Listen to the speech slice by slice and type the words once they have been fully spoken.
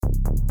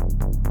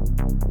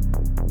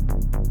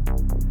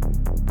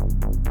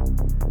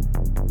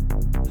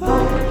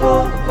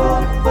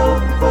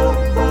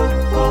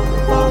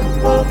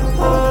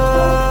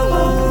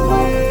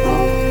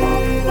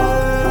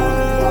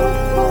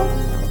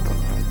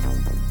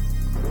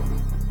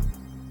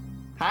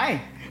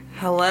Hi.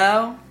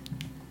 Hello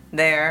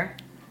there.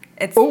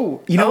 It's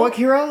Oh, you know what,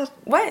 Kira?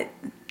 What?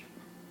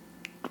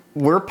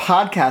 We're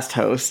podcast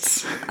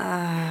hosts.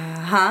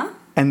 Huh?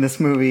 And this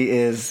movie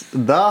is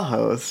The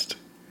Host.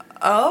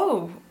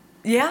 Oh,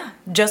 yeah.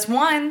 Just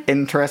one.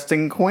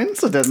 Interesting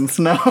coincidence,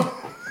 no?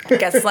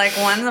 Guess like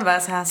one of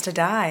us has to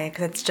die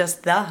because it's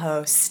just the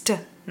host,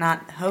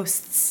 not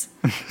hosts.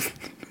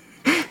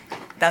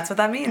 That's what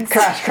that means.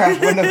 Crash,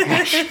 window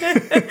crash.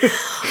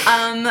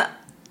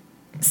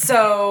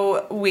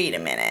 So, wait a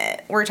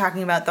minute. We're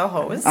talking about The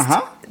Host.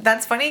 Uh-huh.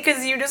 That's funny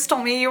because you just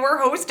told me you were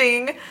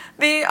hosting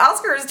the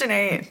Oscars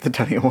tonight. The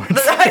Tony Awards.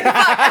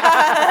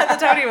 The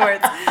Tony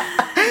Awards.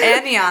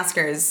 And the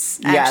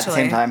Oscars, actually. Yeah, at the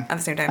same time. At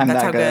the same time. I'm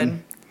That's that how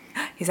good.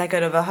 He's that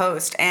good of a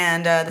host.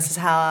 And this is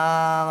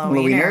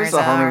Halloweeners,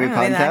 the horror movie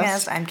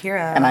podcast. I'm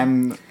Kira. And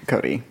I'm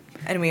Cody.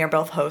 And we are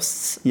both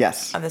hosts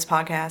Yes. of this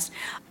podcast.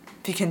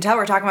 If you can tell,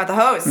 we're talking about The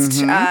Host.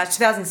 Mm-hmm.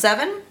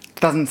 2007?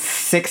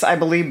 2006, I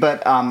believe,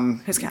 but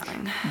Who's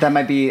counting? that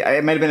might be,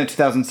 it might have been a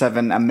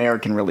 2007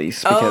 American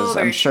release because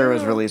very I'm sure it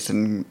was true. released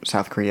in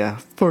South Korea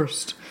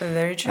first.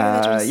 Very true.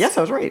 That Yes,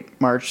 I was right.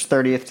 March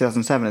 30th,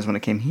 2007 is when it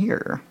came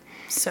here.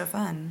 so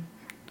fun.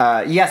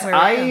 Yes, Where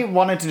I were you?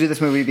 wanted to do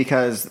this movie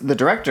because the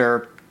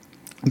director,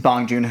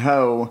 Bong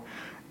Joon-ho,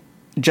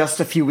 just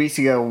a few weeks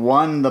ago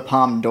won the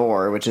Palme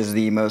d'Or, which is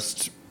the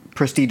most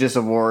prestigious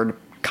award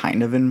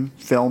kind of in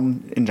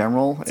film in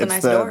general. It's a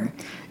nice door.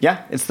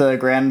 Yeah, it's the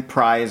grand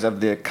prize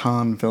of the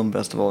Cannes Film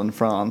Festival in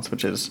France,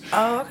 which is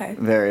Oh, okay.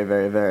 very,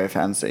 very, very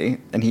fancy.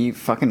 And he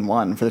fucking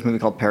won for this movie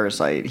called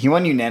Parasite. He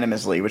won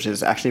unanimously, which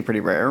is actually pretty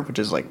rare, which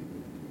is like,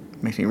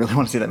 makes me really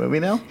want to see that movie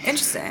now.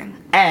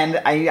 Interesting. And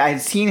I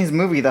had seen his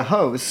movie, The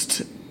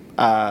Host,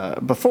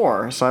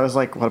 before, so I was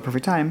like, what a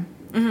perfect time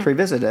to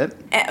revisit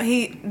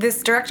it.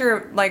 This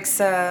director likes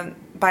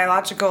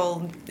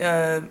biological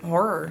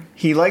horror.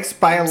 He likes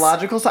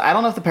biological stuff. I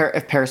don't know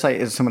if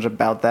Parasite is so much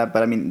about that,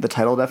 but I mean, the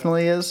title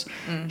definitely is.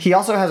 He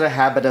also has a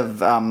habit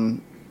of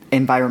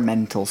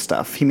environmental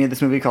stuff. He made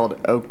this movie called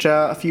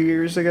Okja a few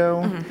years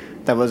ago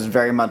that was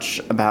very much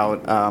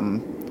about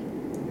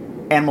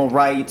animal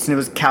rights, and it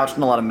was couched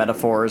in a lot of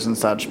metaphors and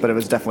such, but it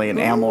was definitely an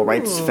animal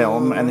rights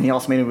film. And then he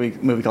also made a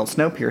movie called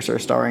Snowpiercer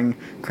starring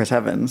Chris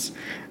Evans.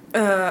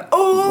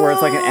 Where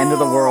it's like an end of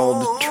the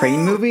world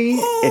train movie.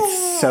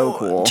 It's so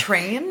cool.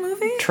 Train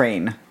movie?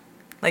 Train.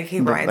 Like he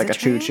rides Like a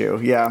train? choo-choo,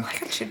 yeah.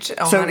 Like a choo-choo.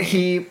 Oh, So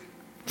honey.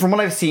 from what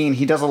I've seen,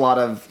 he does a lot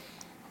of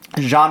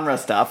genre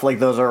stuff. Like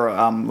those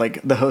are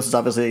like The Host is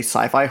obviously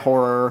sci-fi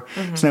horror.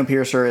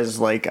 Snowpiercer is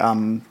like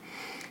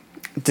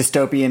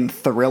dystopian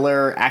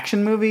thriller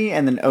action movie,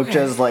 and then Okja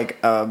is like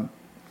a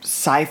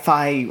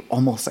sci-fi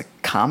almost like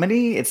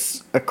comedy.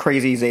 It's a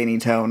crazy zany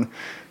tone,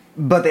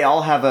 but they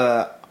all have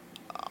a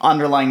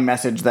underlying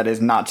message that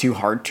is not too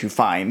hard to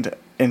find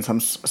in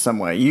some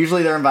way.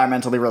 Usually they're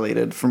environmentally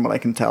related, from what I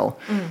can tell,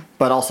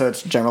 but also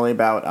it's generally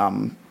about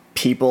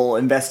people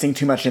investing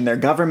too much in their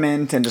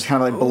government and just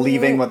kind of like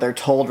believing what they're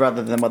told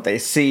rather than what they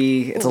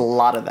see. It's a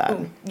lot of that.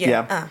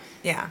 Yeah.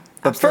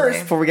 But Absolutely.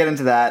 first, before we get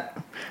into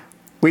that,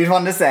 we just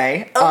wanted to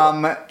say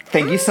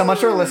thank you so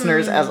much to our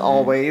listeners, as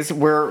always.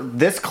 We're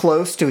this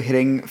close to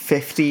hitting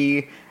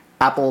 50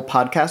 Apple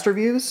podcast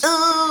reviews.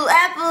 Ooh,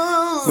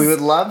 apples! We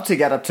would love to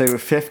get up to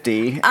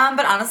 50.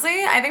 But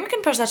honestly, I think we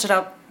can push that shit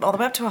up all the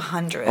way up to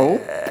 100. Oh,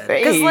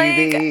 Because, like,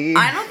 baby.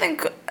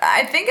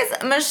 I think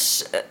it's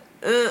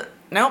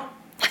nope.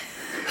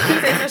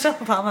 Michelle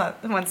Obama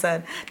once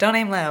said, don't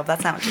aim low.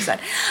 That's not what she said.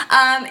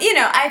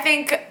 I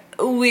think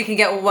we can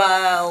get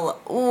well,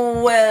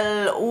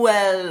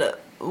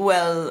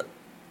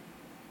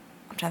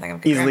 I'm trying to think of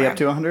a good Easily grammar. up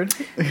to 100?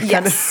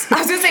 Yes. I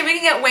was going to say we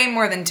can get way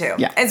more than 2.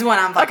 Yeah. Is what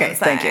I'm fucking Okay,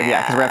 saying. thank you.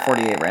 Yeah, because we're at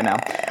 48 right now.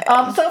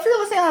 So if you're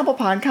listening on Apple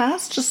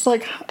Podcasts, just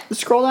like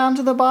scroll down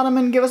to the bottom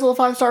and give us a little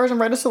 5 stars and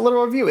write us a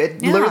little review.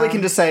 It literally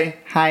can just say,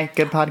 hi,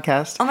 good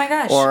podcast. Oh my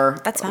gosh, Or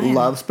that's fine.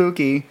 love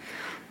spooky.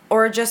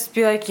 Or just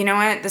be like, you know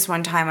what? This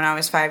one time when I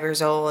was 5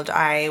 years old,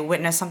 I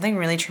witnessed something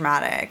really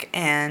traumatic,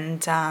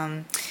 and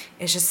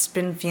it's just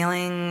been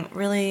feeling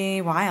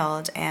really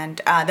wild.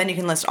 And then you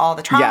can list all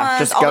the traumas, Yeah,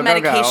 just all go, the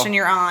medication go.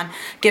 you're on.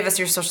 Give us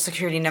your social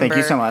security number. Thank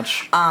you so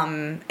much.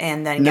 And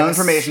then No give us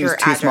information is your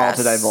too small address.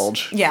 to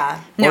divulge. Yeah,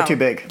 Or no, too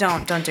big.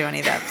 Don't do any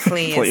of that,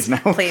 please. Please, no.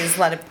 Please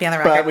let it be on the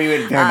record. But we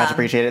would very much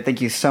appreciate it.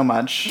 Thank you so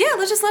much. Yeah,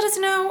 just let us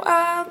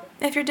know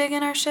if you're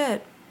digging our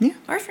shit. Yeah.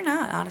 Or if you're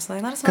not,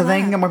 honestly, let us know. Because then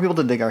you that. can get more people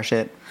to dig our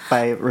shit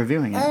by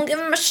reviewing it. Give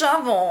him a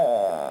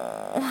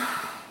shovel.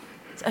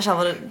 A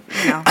shovel to, dig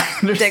the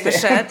understand.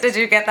 shit. Did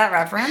you get that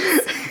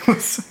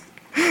reference?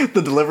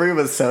 The delivery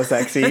was so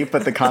sexy,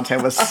 but the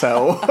content was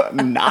so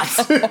not.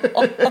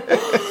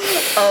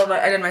 Oh, but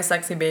I did my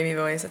sexy baby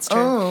voice. It's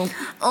true.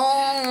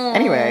 Oh.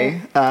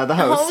 Anyway, the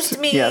host. Host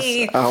me.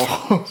 Yes. Oh,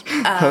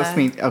 host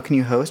me. Oh, can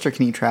you host or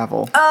can you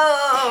travel?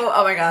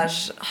 Oh my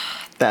gosh.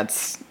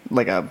 That's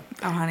like a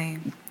Oh, honey.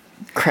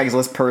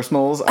 Craigslist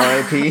Personals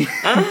RIP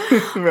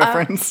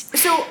reference.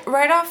 So,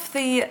 right off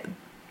the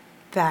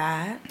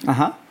bat,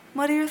 Uh-huh.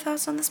 what are your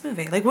thoughts on this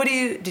movie? Like,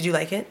 did you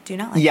like it? Do you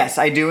not like it? Yes,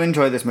 I do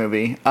enjoy this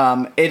movie.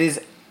 It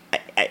is,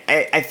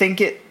 I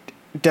think it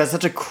does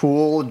such a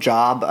cool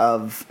job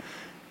of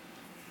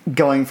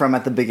going from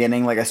at the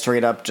beginning like a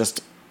straight up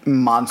just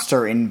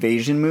monster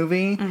invasion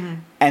movie,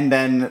 and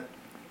then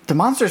the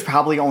monster's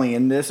probably only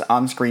in this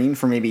on screen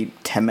for maybe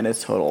 10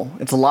 minutes total.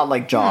 It's a lot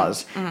like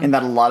Jaws in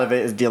that a lot of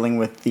it is dealing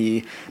with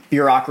the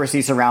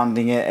bureaucracy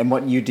surrounding it and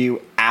what you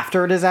do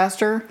after a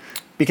disaster.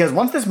 Because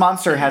once this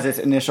monster has its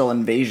initial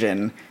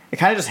invasion, it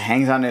kind of just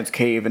hangs out in its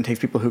cave and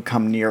takes people who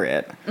come near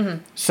it.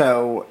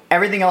 So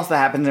everything else that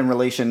happens in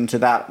relation to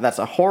that's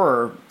a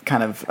horror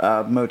kind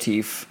of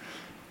motif,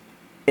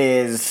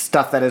 is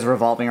stuff that is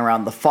revolving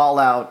around the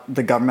fallout,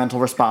 the governmental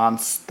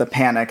response, the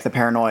panic, the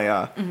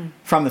paranoia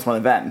from this one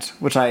event,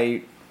 which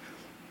I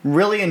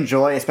really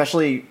enjoy,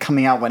 especially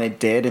coming out when it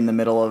did in the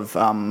middle of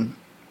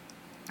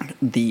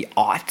the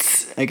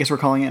aughts, I guess we're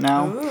calling it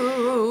now.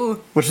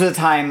 Ooh. Which is a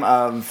time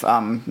of,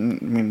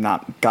 we've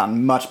not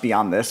gone much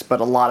beyond this,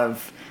 but a lot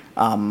of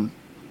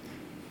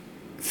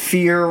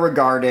fear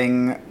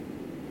regarding,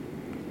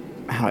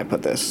 how do I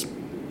put this?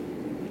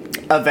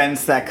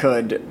 Events that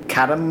could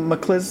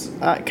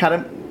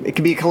it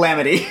could be a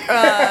calamity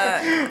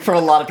for a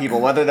lot of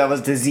people, whether that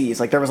was disease.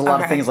 Like, there was a lot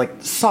of things like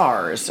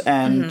SARS,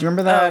 and do you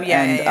remember that? Oh,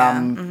 yeah,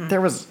 and there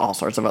was all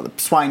sorts of other,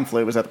 swine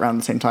flu was around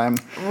the same time.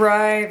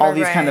 Right, all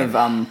these kind of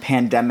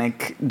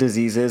pandemic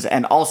diseases,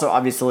 and also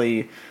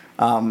obviously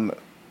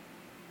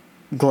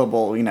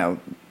global,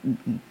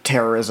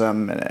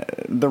 terrorism,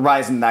 the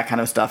rise in that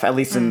kind of stuff, at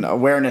least in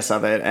awareness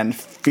of it and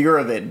fear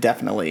of it,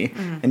 definitely,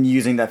 and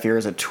using that fear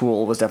as a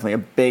tool was definitely a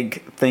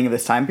big thing of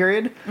this time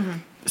period.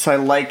 So I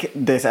like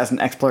this as an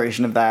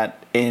exploration of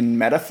that in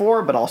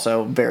metaphor, but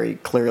also very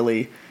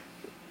clearly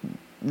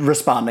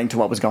responding to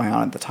what was going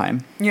on at the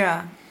time.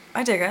 Yeah,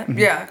 I dig it.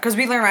 Yeah, because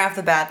we learn right off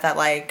the bat that,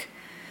 like,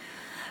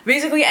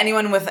 basically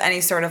anyone with any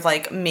sort of,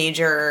 like,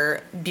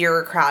 major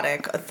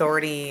bureaucratic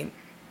authority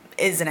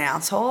is an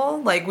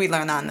asshole. Like, we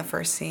learn that in the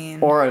first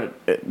scene. Or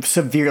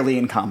severely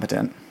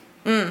incompetent.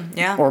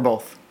 Yeah. Or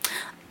both.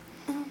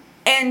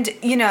 And,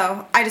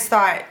 I just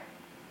thought,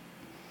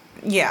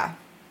 yeah.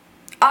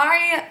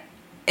 I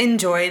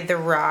enjoyed the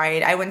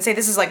ride. I wouldn't say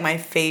this is, like, my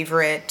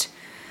favorite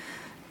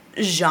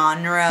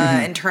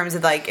genre in terms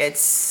of, like,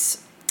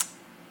 its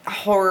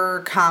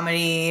horror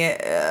comedy.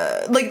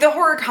 Like, the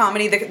horror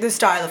comedy, the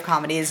style of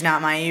comedy is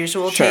not my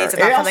usual taste.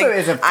 It also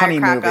is a funny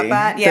movie.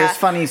 Yeah. There's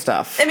funny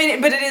stuff. I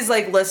mean, but it is,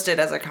 like, listed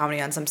as a comedy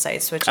on some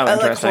sites, which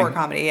like horror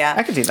comedy, yeah.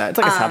 I could see that. It's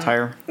like a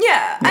satire.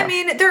 Yeah. I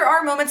mean, there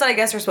are moments that I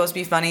guess are supposed to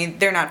be funny.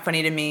 They're not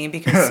funny to me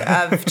because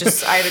of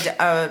just, I have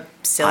a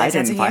silly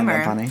sense of humor. I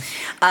didn't find them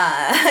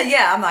funny.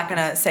 Yeah, I'm not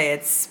gonna say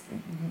it's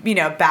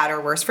bad or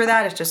worse for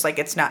that. It's just like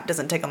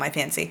doesn't tickle my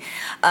fancy.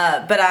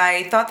 But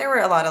I thought there were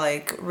a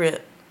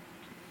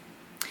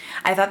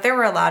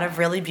lot of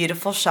really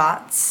beautiful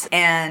shots,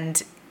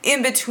 and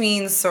in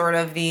between sort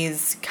of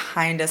these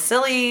kind of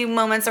silly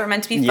moments that were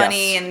meant to be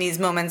funny, and these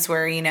moments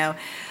where,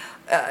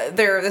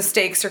 the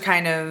stakes are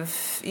kind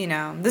of,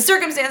 the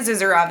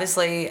circumstances are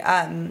obviously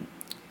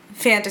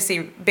fantasy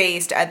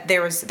based.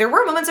 There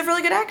were moments of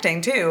really good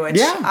acting too,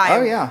 which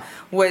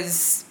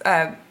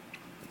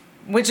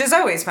which is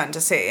always fun to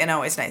see and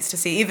always nice to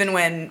see, even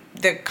when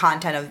the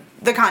content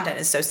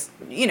is so,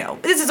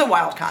 this is a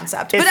wild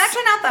concept, but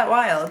actually not that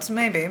wild,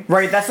 maybe.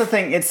 Right, that's the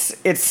thing.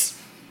 It's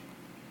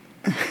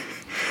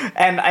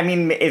and I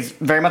mean, it's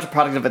very much a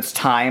product of its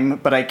time,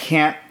 but I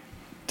can't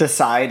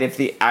decide if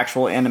the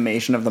actual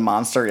animation of the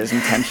monster is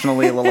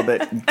intentionally a little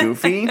bit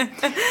goofy,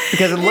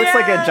 because it looks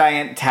like a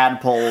giant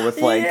tadpole with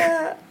like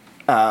a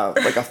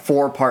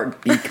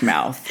 4-part beak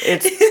mouth.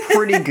 It's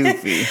pretty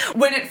goofy.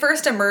 When it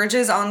first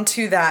emerges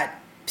onto that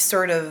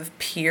sort of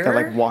pier. That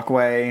like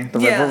walkway, the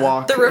river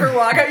walk. The river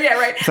walk. Yeah,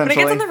 right. When it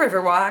gets on the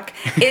river walk,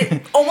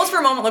 it almost for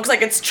a moment looks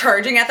like it's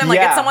charging at them, like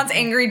it's someone's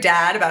angry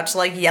dad about to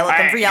like yell at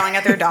them for yelling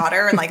at their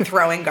daughter and like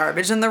throwing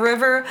garbage in the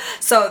river.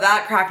 So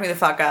that cracked me the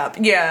fuck up.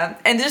 Yeah.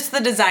 And just the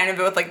design of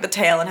it with like the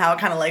tail and how it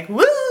kind of like,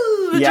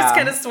 woo, just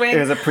kind of swings. It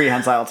was a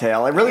prehensile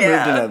tail. It really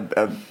moved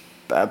in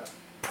a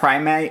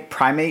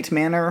primate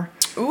manner.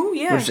 Ooh,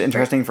 yeah. Which is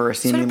interesting for a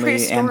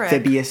seemingly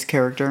amphibious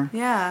character.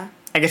 Yeah.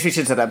 I guess we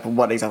should set up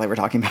what exactly we're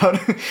talking about.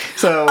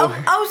 So.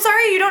 Oh,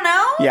 sorry, you don't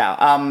know?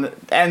 Yeah.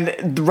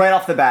 And right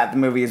off the bat, the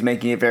movie is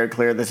making it very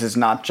clear this is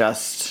not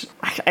just.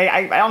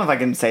 I don't know if I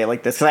can say it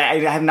like this, because I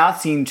have not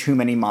seen too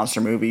many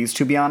monster movies,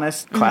 to be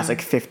honest. Classic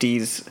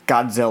 50s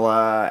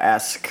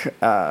Godzilla-esque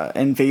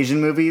invasion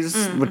movies,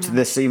 which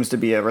this seems to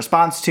be a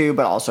response to,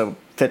 but also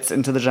fits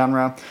into the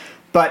genre.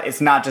 But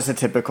it's not just a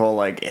typical,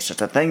 like, it's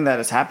just a thing that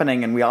is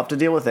happening and we all have to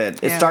deal with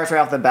it. It starts right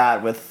off the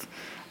bat with,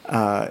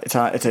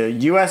 it's a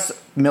U.S.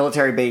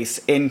 military base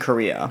in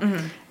Korea.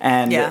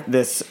 And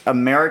this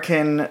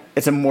American,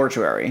 it's a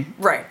mortuary.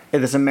 Right.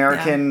 This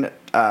American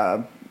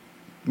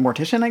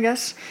mortician, I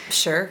guess?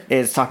 Sure.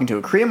 Is talking to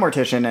a Korean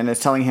mortician and is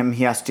telling him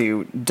he has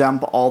to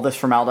dump all this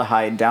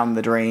formaldehyde down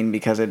the drain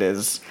because it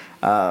is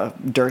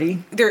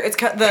dirty. It's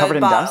covered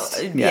in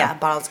dust. Yeah,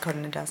 bottles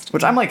covered in dust.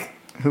 Which I'm like,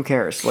 who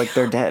cares? Like,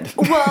 they're dead.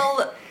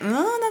 Well,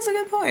 that's a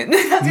good point.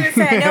 I was gonna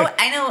say,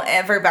 I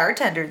know for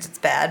bartenders it's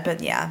bad,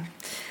 but yeah,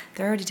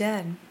 They're already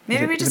dead.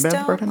 Maybe it- we is it just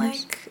bad for don't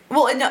bartenders? like.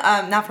 Well, no,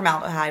 not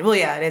formaldehyde. Well,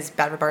 yeah, it is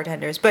bad for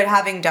bartenders. But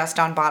having dust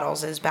on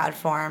bottles is bad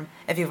form.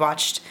 If you've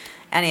watched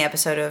any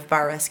episode of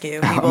Bar Rescue,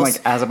 I'm people like,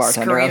 as a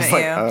bartender, I scream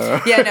was at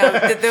like, you. Yeah,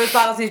 no, those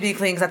bottles need to be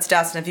clean because that's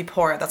dust, and if you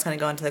pour it, that's going to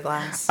go into the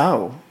glass.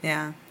 Oh.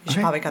 Yeah, you should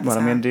Okay, probably cut this what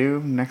out. I'm going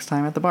to do next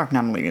time at the bar. No,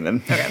 I'm leaving it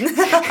in.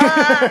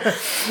 Okay.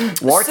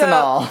 Warts and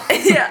all.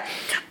 Yeah.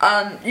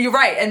 You're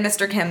right. And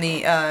Mr. Kim,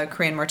 the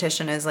Korean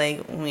mortician, is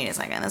like, wait a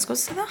second, this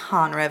goes to the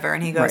Han River.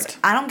 And he goes, Right.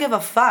 I don't give a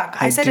fuck.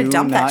 I said to do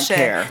dump that not shit.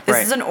 care. This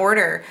Right. is an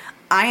order.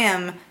 I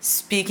am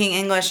speaking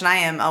English and I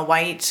am a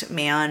white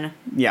man.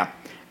 Yeah.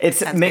 It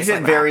That's makes it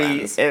basically what very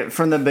happens.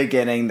 from the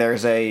beginning.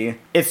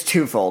 It's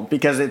twofold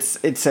because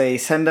it's a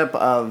send up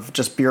of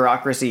just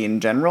bureaucracy in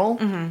general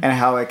Mm-hmm. and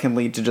how it can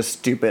lead to just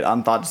stupid,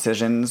 unthought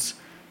decisions,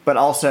 but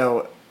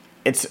also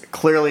it's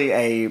clearly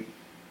a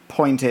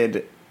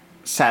pointed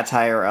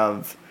satire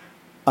of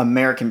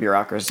American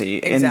bureaucracy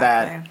in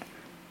that Exactly.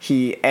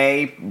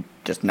 he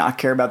does not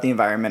care about the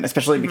environment,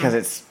 especially Mm-hmm. because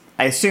it's.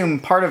 I assume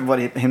part of what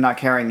him not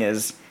caring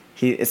is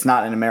it's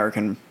not an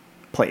American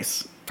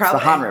place. Probably,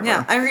 It's the Han River.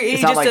 yeah. I agree. He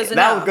It's not just like doesn't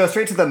that know. would go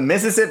straight to the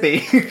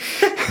Mississippi.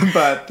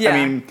 But Yeah.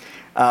 I mean,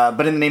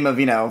 but in the name of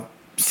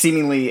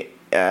seemingly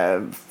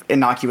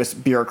innocuous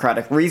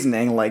bureaucratic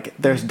reasoning, like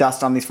there's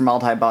dust on these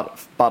formaldehyde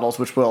bottles,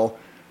 which will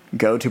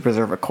go to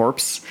preserve a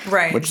corpse,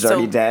 Right, which is so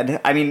already dead.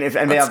 I mean, if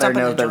anybody let's out there dump it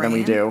in knows the better than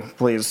we drain. do,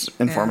 please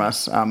inform Yeah.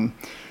 us.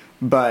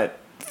 But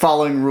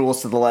following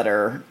rules to the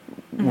letter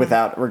Mm-hmm.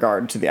 without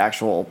regard to the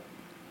actual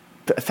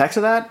effects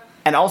of that.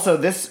 And also,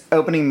 this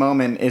opening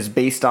moment is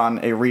based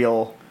on a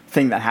real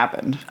thing that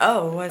happened.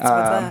 Oh, what's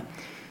that?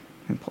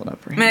 Let me pull it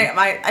up for I you. mean,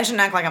 I shouldn't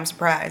act like I'm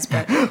surprised,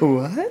 but What?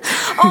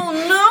 oh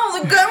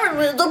no, the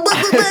government.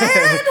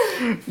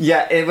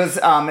 Yeah, it was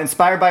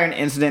inspired by an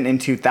incident in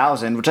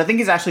 2000, which I think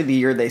is actually the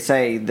year they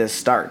say this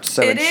starts.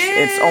 So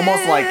it's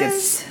almost like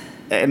it's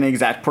an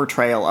exact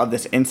portrayal of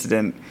this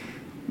incident,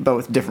 but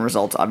with different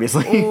results,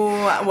 obviously. Ooh,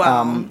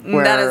 well,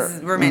 that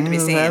is remained to be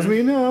seen. As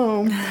we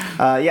know.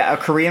 A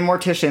Korean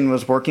mortician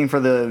was working for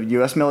the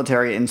U.S.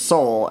 military in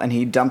Seoul, and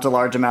he dumped a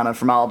large amount of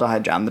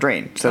formaldehyde down the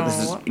drain. So this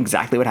is Oh.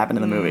 exactly what happened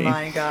in the movie.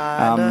 My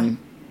God.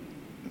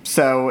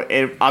 So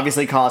it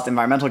obviously caused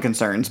environmental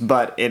concerns,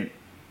 but it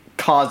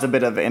caused a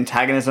bit of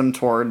antagonism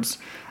towards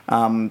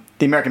the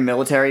American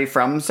military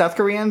from South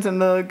Koreans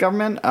and the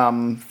government.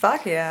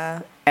 Fuck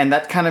yeah. And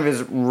that kind of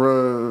is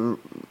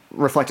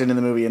reflected in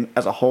the movie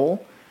as a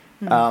whole.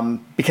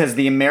 Because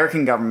the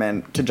American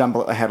government, to jump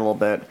ahead a little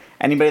bit,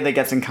 anybody that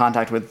gets in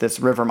contact with this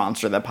river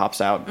monster that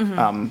pops out,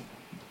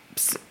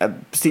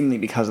 seemingly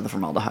because of the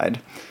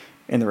formaldehyde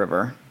in the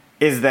river,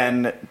 is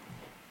then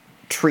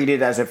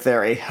treated as if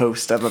they're a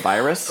host of a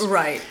virus.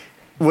 Right.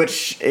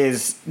 Which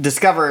is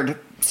discovered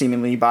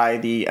seemingly by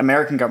the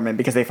American government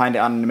because they find it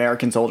on an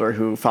American soldier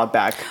who fought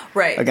back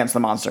Right. against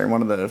the monster in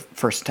one of the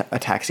first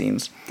attack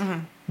scenes.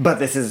 But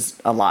this is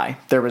a lie.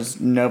 There was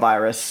no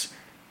virus.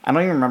 I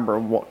don't even remember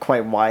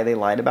quite why they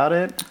lied about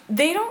it.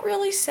 They don't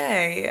really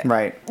say.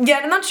 Right. Yeah,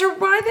 I'm not sure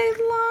why they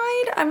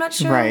lied. I'm not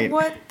sure Right.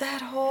 what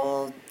that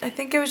whole. I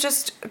think it was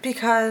just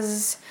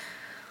because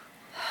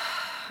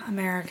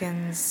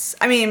Americans.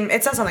 I mean,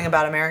 it says something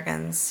about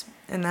Americans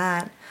in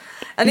that.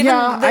 And even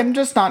Yeah, the- I'm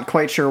just not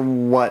quite sure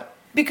what.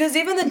 because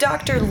even the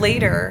doctor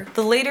later,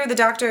 the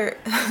doctor.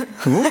 I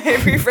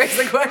rephrase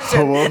the question.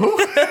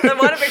 I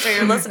want to make sure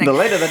you're listening. The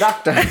later the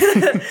doctor.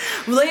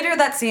 Later,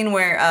 that scene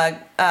where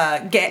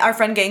our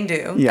friend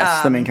Gangdu,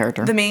 Yes, the main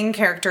character. the main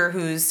character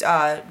whose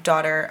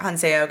daughter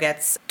Hanseo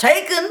gets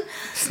taken.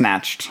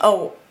 Snatched.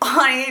 Oh,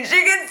 honey,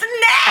 she gets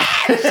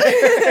snatched.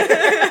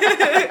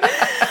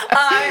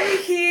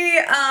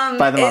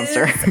 By the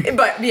monster.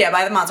 But yeah,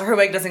 by the monster. Her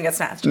wig doesn't get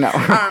snatched. No.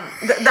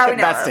 That we know.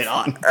 That's of. it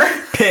on.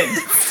 Pinned.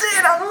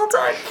 Stayed on the whole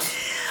time.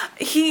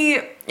 He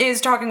is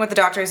talking with the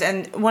doctors,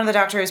 and one of the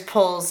doctors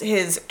pulls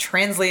his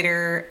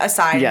translator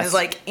aside and Yes. is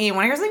like, "You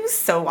want to hear something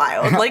so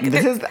wild? Like,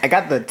 I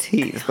got the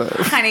teeth. But...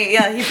 honey,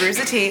 yeah." He brews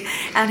the tea,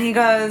 and he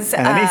goes,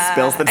 And then he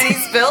spills the and he tea.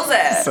 spills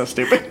it. So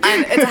stupid.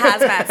 And it's a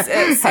hazmat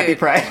suit. Happy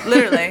Pride.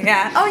 Literally,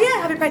 yeah. Oh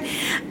yeah, Happy Pride.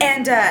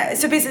 And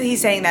so basically,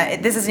 he's saying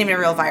that this isn't even a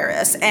real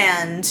virus,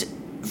 and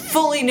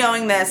fully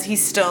knowing this, he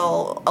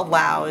still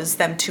allows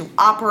them to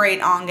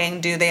operate on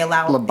Gangdu. They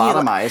allow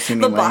Lobotomize,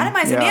 seemingly.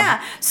 lobotomize him. Yeah.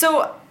 Yeah.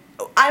 So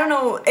I don't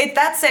know if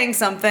that's saying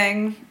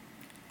something.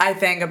 I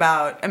think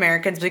about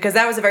Americans because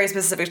that was a very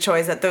specific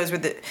choice. That those were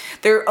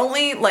there are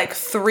only like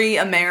 3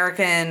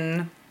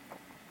 American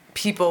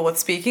people with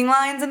speaking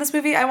lines in this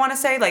movie, I want to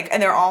say,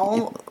 and they're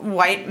all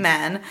white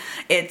men.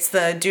 It's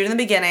the dude in the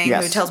beginning who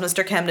Yes. tells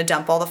Mr. Kim to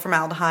dump all the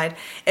formaldehyde.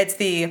 It's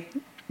the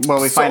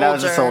Well, we find out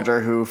as a soldier.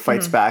 soldier who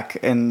fights back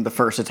in the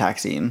first attack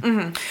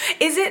scene.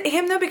 Is it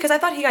him though? Because I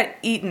thought he got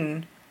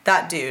eaten.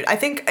 That dude. I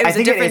think it was I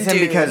think a it different is him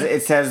dude. because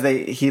it says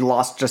he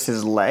lost just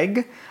his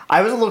leg.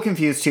 I was a little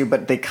confused too,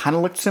 but they kind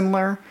of looked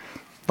similar.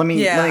 Let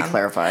me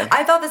clarify.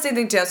 I thought the same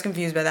thing too. I was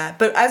confused by that.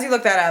 But as you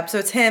look that up, so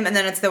it's him, and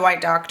then it's the white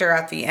doctor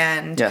at the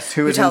end. Yes,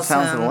 who is in tells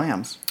Silence of him- the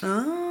Lambs.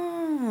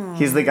 Oh.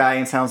 He's the guy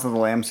in Silence of the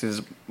Lambs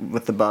who's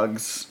with the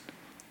bugs.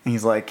 And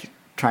he's like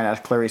trying to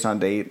ask Clarice on a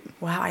date.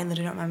 Wow, I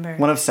literally don't remember.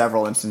 One of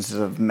several instances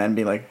of men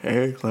being like,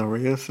 "Hey,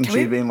 Clarice," and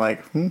she being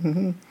like,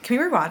 Can we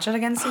rewatch it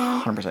again soon?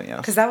 100% yes.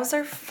 Because that was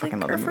our, fucking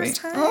like, love our that movie.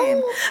 first time.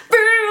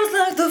 Feels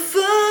like the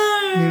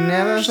first. You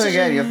never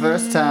forget your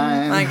first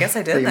time. I guess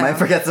I did, But you though. might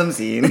forget some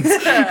scenes.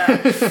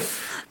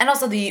 And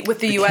also with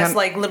the U.S.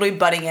 like literally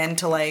butting in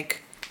to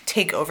like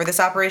take over this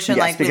operation.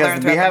 Yes, like we because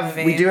learned throughout the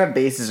movie. we do have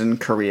bases in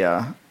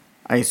Korea.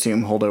 I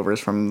assume holdovers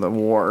from the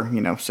war,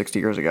 60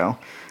 years ago.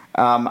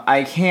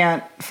 I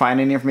can't find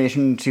any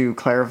information to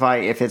clarify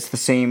if it's the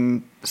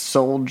same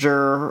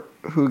soldier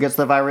who gets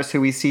the virus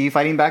who we see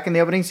fighting back in the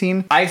opening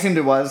scene. I assumed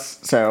it was,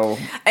 so...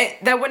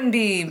 That wouldn't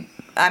be...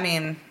 I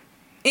mean,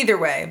 either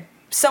way,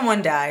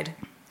 someone died.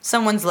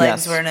 Someone's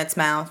legs were in its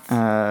mouth.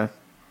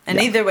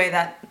 Either way,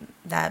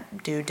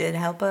 that dude did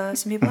help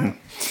some people out.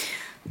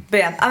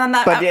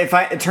 But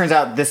yeah, it turns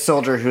out this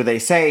soldier who they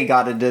say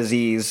got a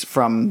disease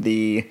from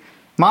the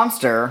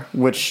monster,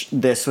 which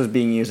this was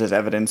being used as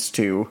evidence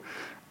to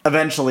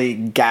eventually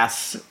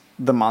gas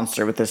the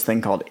monster with this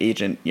thing called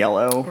Agent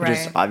Yellow, which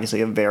is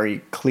obviously a very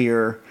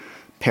clear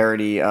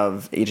parody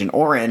of Agent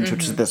Orange,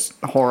 which is this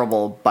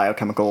horrible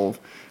biochemical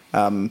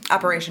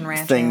Operation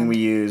Ranch thing we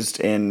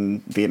used in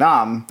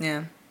Vietnam.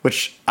 Yeah.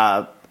 Which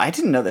I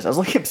didn't know this. I was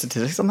looking up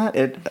statistics on that.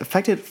 It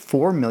affected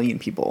 4 million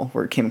people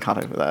who came in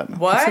contact with that.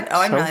 What? Like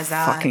I didn't realize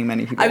that. Fucking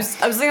many people. I was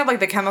thinking of like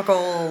the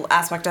chemical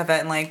aspect of it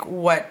and like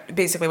what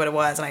it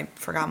was, and I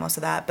forgot most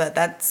of that. But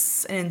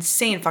that's an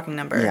insane fucking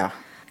number. Yeah.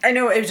 I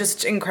know it was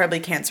just incredibly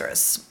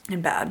cancerous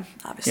and bad,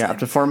 obviously. Yeah, up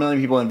to 4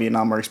 million people in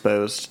Vietnam were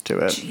exposed to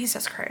it.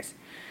 Jesus Christ.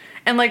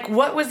 And like,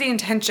 what was the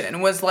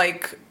intention? Was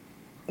it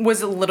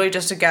literally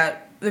just to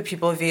get the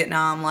people of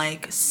Vietnam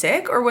like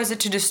sick, or was it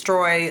to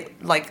destroy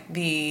like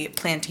the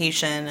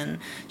plantation and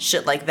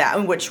shit like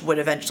that, which would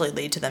eventually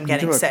lead to them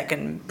getting sick?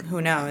 And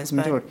who knows?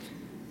 But do a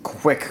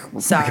quick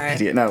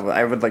Wikipedia. No,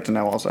 I would like to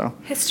know also.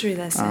 History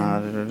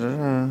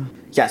lesson.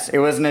 Yes, it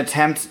was an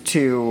attempt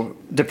to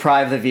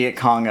deprive the Viet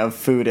Cong of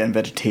food and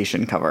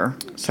vegetation cover.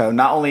 So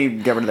not only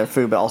get rid of their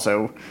food, but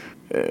also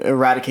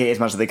eradicate as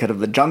much as they could of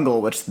the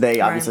jungle, which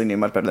they obviously knew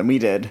much better than we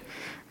did.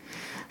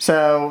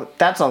 So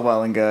that's all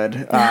well and good.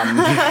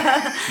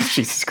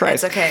 Jesus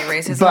Christ. It's okay.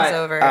 Racism's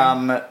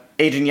over.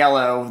 Agent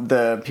Yellow,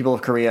 the people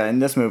of Korea in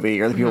this movie,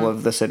 or the people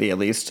of the city at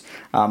least,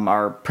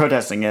 are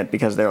protesting it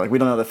because they're like, we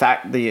don't know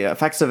the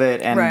effects of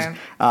it, and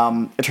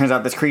it turns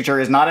out this creature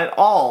is not at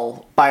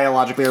all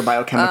biologically or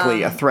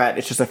biochemically a threat.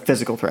 It's just a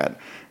physical threat.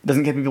 It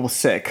doesn't get people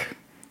sick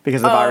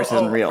because the virus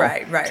isn't real.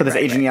 Right. So this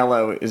Agent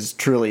Yellow is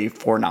truly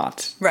for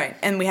naught. Right,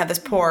 and we have this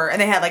and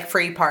they had like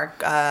Free Park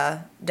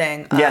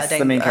Dang. Yes,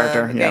 the main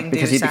character,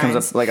 because he becomes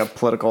signs. like a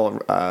political,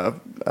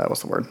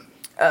 what's the word?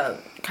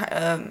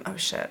 Oh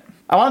shit.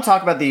 I want to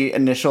talk about the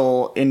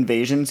initial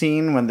invasion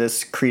scene when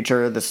this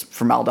creature, this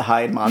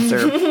formaldehyde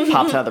monster,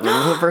 pops out of the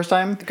room for the first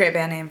time. Great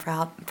band name,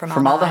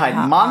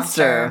 Formaldehyde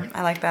Monster.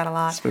 I like that a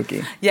lot.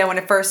 Spooky. Yeah, when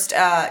it first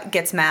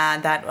gets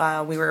mad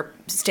that we were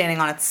standing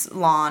on its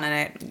lawn and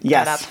it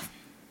got up.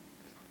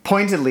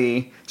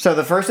 Pointedly, so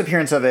the first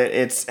appearance of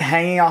it's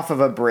hanging off of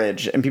a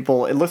bridge, and it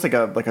looks like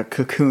a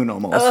cocoon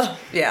almost.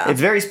 Yeah.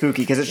 It's very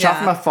spooky because it's shot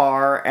from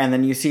afar, and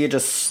then you see it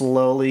just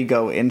slowly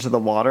go into the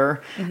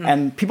water,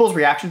 and people's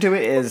reaction to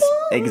it is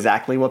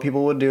exactly what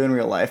people would do in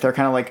real life. They're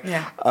kind of like,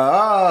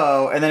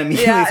 oh, and then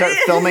immediately start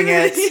filming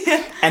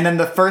it, and then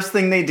the first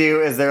thing they do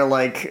is they're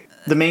like,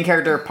 the main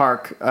character,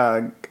 Park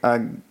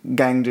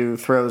Gang-do,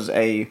 throws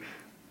a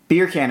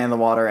beer can in the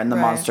water, and the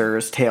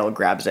monster's tail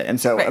grabs it, and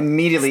so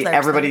immediately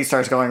everybody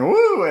starts going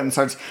woo and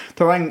starts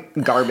throwing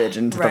garbage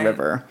into the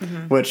river,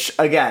 which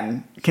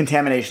again,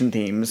 contamination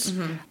themes,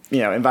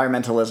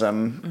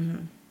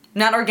 environmentalism.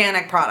 Not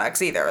organic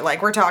products either.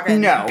 Like we're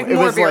talking it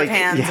more was beer like,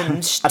 cans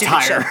and stupid a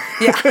tire.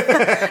 shit.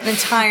 Yeah, an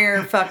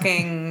entire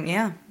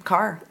fucking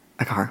car.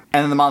 A car.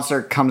 And then the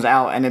monster comes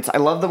out, and I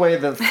love the way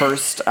the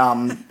first,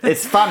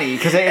 it's funny,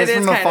 because it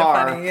is from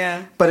afar. Funny,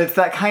 yeah. But it's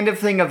that kind of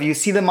thing of, you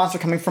see the monster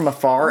coming from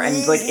afar,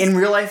 and like in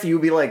real life, you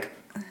would be like,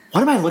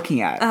 what am I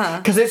looking at?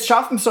 Because it's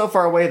shot from so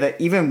far away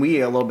that even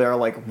we a little bit are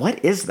like,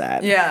 what is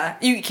that? Yeah,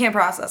 you can't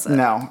process it.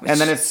 No.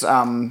 And then it's,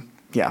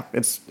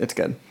 it's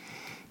good.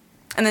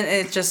 And then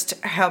it just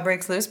hell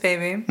breaks loose,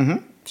 baby.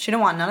 Mm-hmm. She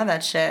don't want none of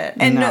that shit.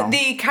 And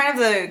the kind of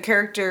the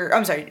character...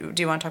 I'm sorry,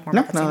 do you want to talk more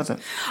about that? No, that's it.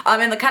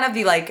 And the kind of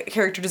the, like,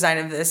 character design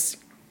of this...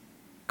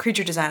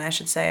 Creature design, I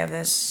should say, of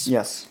this...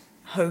 Yes.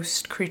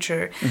 Host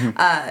creature.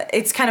 Mm-hmm.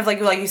 It's kind of like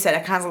you said,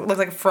 it kind of looks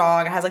like a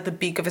frog. It has, like, the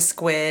beak of a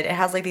squid. It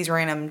has, like, these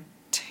random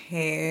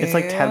tails. It's,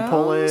 like,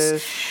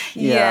 tadpole-ish.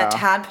 Yeah,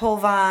 tadpole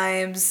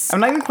vibes. I'm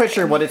not even quite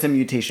sure what it's a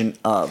mutation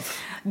of.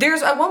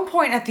 There's, at one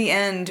point at the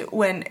end,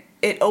 when...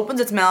 it opens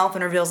its mouth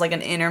and reveals like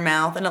an inner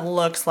mouth, and it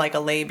looks like a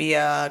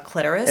labia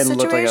clitoris situation.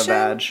 It looked like a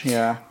vag,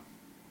 yeah.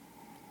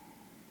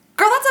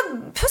 Girl, that's a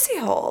pussy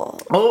hole.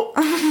 Oh.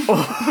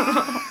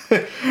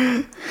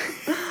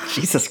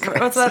 Jesus Christ.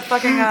 What's that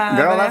fucking...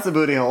 Girl, that's a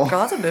booty hole.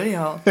 Girl, that's a booty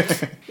hole.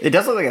 It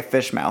does look like a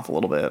fish mouth a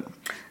little bit.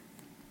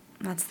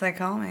 That's what they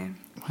call me.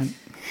 What?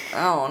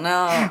 Oh,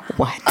 no.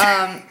 What?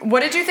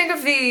 What did you think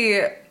of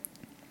the...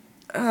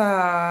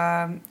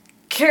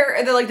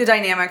 the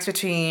dynamics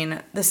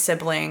between the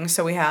siblings.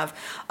 So we have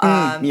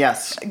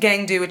yes.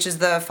 Gangdu, which is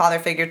the father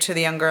figure to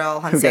the young girl,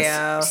 Who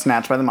Hanseo. gets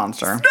snatched by the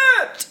monster.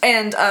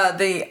 And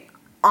the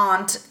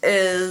aunt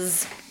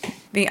is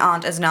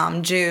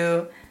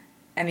Namju,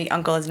 and the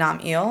uncle is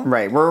Nam-il.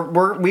 Right.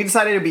 We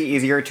decided it'd be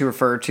easier to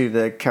refer to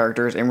the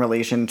characters in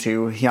relation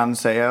to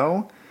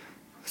Hyunseo.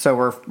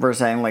 So we're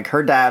saying like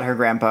her dad, her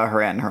grandpa,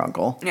 her aunt, and her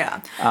uncle.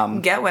 Yeah.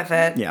 Get with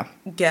it. Yeah.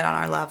 Get on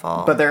our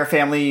level. But they're a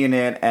family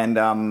unit,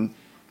 and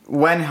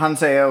when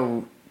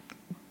Hanseo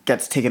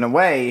gets taken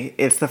away,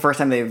 it's the first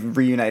time they've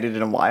reunited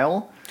in a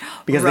while.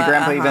 Because the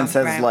grandpa even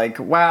says, like,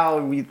 wow,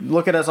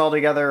 look at us all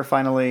together,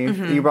 finally.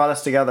 Mm-hmm. You brought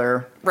us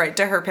together. Right,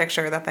 to her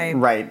picture that they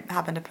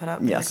happened to put up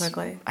really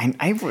quickly.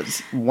 I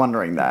was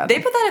wondering that. They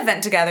put that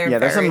event together very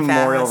there's a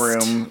memorial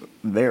fast. room.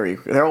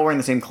 They're all wearing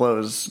the same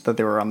clothes that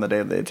they were on the day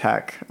of the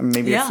attack.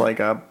 Maybe it's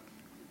like a...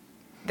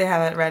 They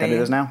have it ready. That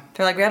it is now.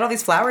 They're like, we had all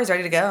these flowers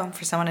ready to go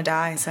for someone to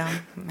die, so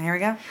here we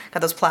go.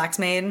 Got those plaques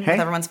made with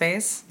everyone's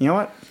face. You know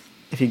what?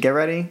 If you get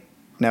ready...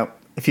 Nope.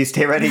 If you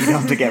stay ready, you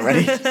don't have to get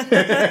ready.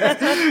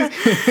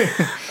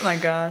 Oh my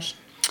gosh.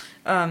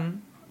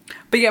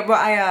 But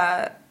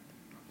yeah,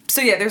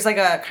 there's like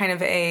a kind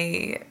of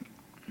a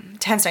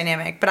tense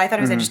dynamic, but I thought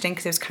it was interesting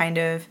because it was kind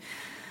of,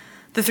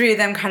 the three of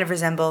them kind of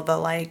resemble the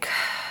like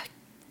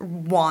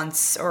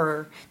wants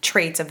or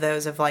traits of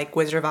those of like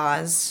Wizard of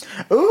Oz.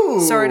 Ooh.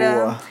 Sort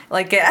of.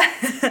 Like,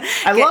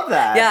 I love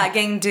that. Yeah,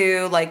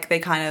 Gangdu, like they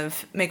kind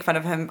of make fun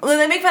of him. Well,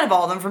 they make fun of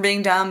all of them for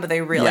being dumb, but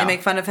they really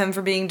make fun of him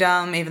for being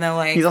dumb, even though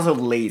like... He's also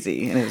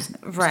lazy in his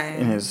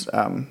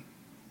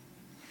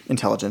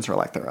intelligence or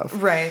lack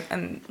thereof. Right,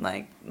 and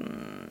like,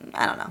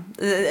 I don't know.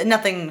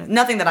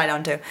 Nothing that I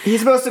don't do. He's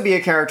supposed to be a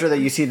character that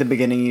you see at the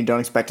beginning, you don't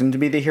expect him to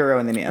be the hero,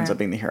 and then he ends up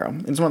being the hero.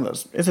 It's one of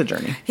those. It's a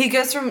journey. He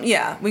goes from,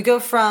 we go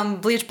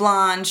from bleach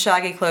blonde,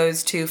 shaggy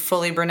clothes to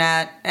fully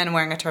brunette and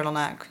wearing a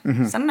turtleneck.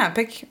 Mm-hmm. So I don't know,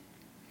 pick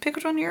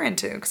which one you're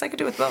into, because I could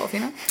do with both, you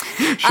know?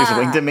 She's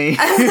winked at me.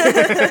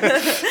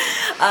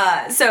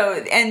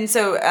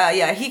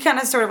 He kind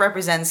of sort of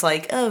represents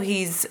like, oh,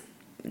 he's...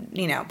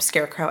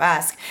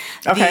 Scarecrow-esque.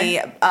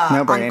 Okay.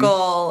 The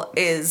uncle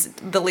is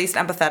the least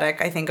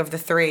empathetic, I think, of the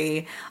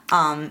three.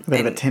 A bit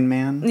of a tin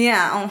man.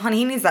 Yeah. Oh, honey,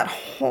 he needs that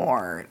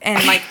heart.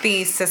 And, like,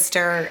 the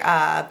sister,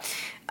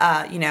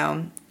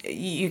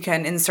 you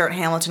can insert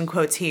Hamilton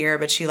quotes here,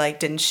 but she,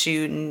 like, didn't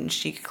shoot, and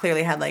she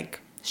clearly had,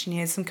 like, she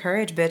needed some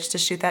courage, bitch, to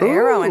shoot that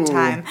arrow in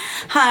time.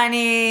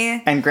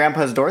 Honey. And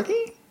Grandpa's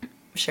Dorothy?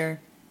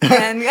 Sure.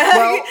 And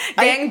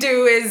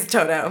Gangdu is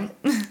Toto.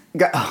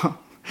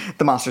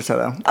 The monster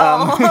Toto.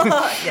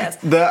 Yes.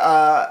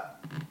 The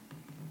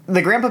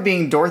grandpa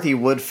being Dorothy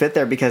would fit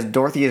there because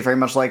Dorothy is very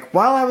much like,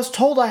 well, I was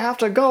told I have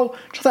to go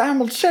to the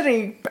Emerald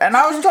City, and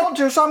I was told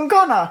to, so I'm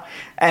gonna.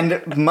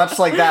 And much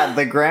like that,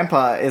 the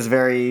grandpa is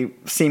very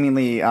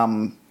seemingly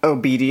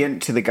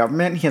obedient to the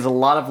government. He has a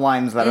lot of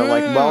lines that are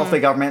like, well, if the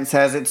government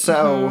says it's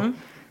so.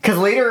 Because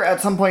later, at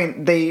some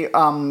point, they...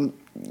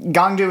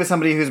 Gangdu is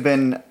somebody who's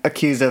been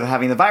accused of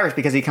having the virus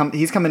because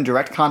he's come in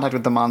direct contact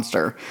with the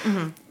monster.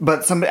 Mm-hmm.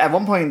 But at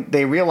one point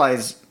they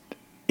realize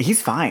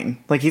he's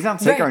fine. Like, he's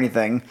not sick or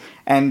anything.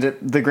 And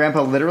the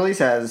grandpa literally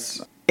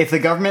says, if the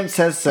government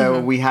says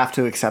so, we have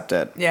to accept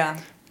it. Yeah.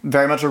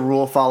 Very much a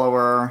rule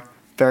follower,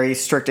 very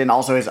strict, and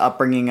also his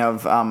upbringing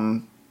of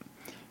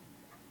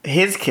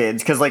his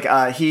kids. Because, like,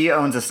 he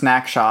owns a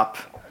snack shop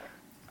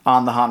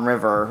on the Han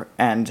River,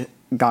 and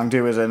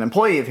Gangdu is an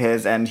employee of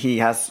his, and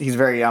he's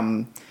very...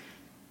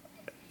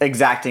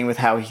 exacting with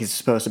how he's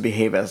supposed to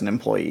behave as an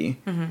employee.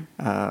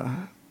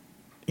 Mm-hmm.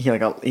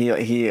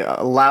 He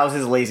allows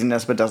his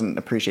laziness but doesn't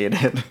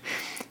appreciate it.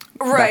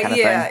 Right,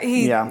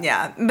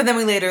 yeah. But then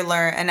we later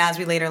learn, and as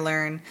we later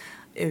learn,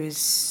 it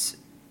was...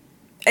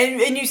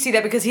 And you see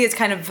that because he is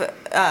kind of...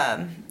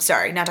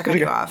 sorry, not to cut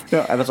you off.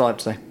 No, that's all I have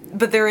to say.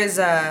 But there is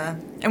a...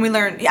 And we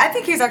learn... I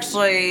think he's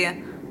actually...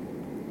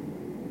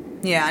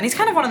 Yeah, and he's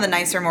kind of one of the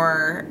nicer,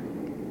 more...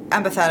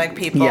 empathetic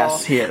people.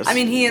 Yes, he is. I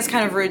mean, he is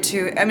kind of rude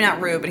to... I mean,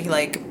 not rude, but he,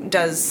 like,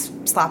 does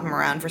slap him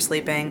around for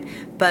sleeping.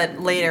 But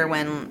later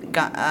when...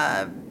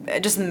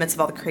 just in the midst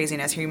of all the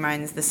craziness, he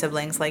reminds the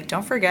siblings, like,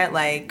 don't forget,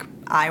 like,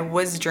 I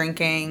was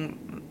drinking...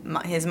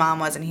 His mom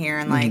wasn't here,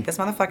 and, like, this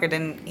motherfucker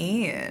didn't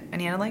eat.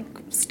 And he had to, like,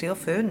 steal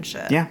food and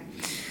shit. Yeah.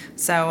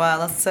 So,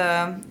 let's,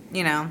 So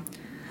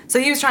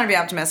he was trying to be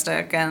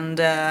optimistic and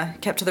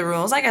kept to the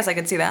rules. I guess I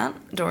could see that,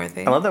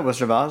 Dorothy. I love that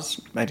Wizard of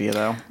Oz idea,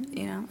 though.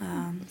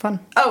 Fun.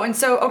 Oh, and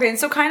so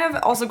kind of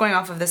also going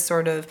off of this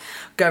sort of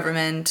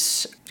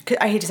government...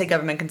 I hate to say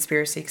government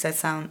conspiracy because I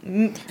feel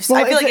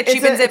like it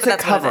cheapens it, but that's what it is. It's a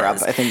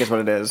cover-up, I think is what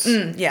it is.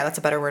 Yeah, that's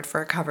a better word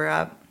for a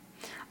cover-up.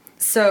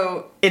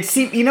 So...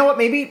 You know what,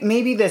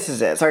 maybe this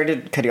is it. Sorry to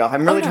cut you off.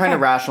 I'm really trying to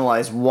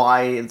rationalize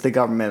why the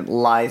government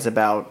lies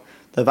about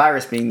the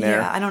virus being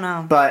there. Yeah, I don't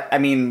know. But, I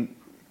mean...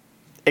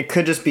 It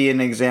could just be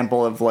an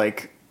example of,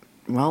 like,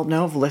 well,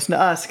 no, listen to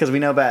us because we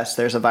know best.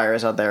 There's a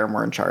virus out there and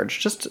we're in charge.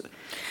 Just a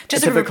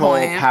typical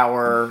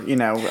power,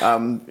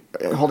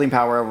 holding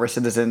power over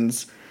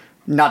citizens,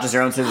 not just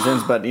their own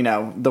citizens, but,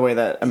 the way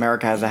that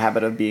America has a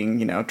habit of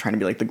being, trying to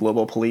be like the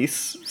global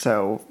police.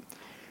 So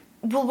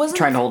Well, wasn't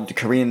trying to hold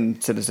Korean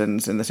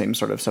citizens in the same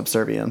sort of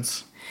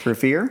subservience through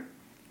fear.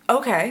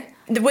 Okay.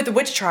 With the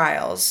witch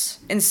trials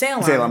in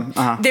Salem,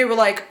 uh-huh. They were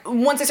like,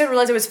 once they started to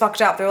realize it was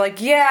fucked up, they're like,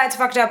 yeah, it's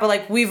fucked up, but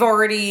like we've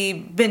already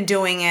been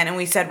doing it and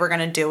we said we're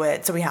gonna do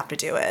it, so we have to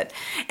do it.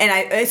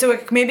 And so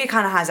it maybe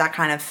kind of has that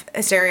kind of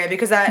hysteria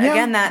because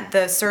that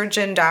the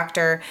surgeon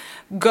doctor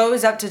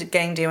goes up to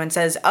Gangdu and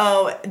says,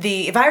 oh,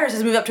 the virus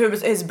has moved up to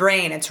his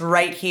brain, it's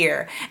right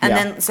here, and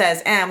then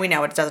says, we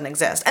know it doesn't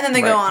exist, and then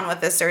they go on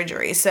with this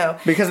surgery. So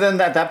because then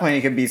at that point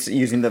he could be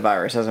using the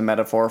virus as a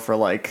metaphor for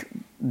like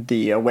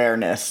the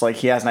awareness, like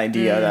he has an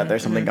idea that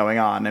there's something going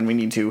on and we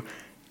need to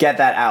get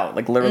that out,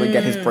 like literally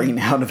get his brain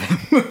out of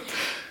him.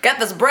 Get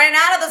this brain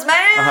out of this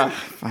man!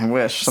 I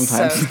wish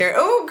sometimes. So scary.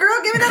 Oh,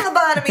 girl, give me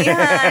that lobotomy,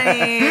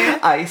 honey.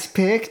 Ice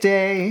pick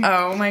day.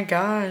 Oh my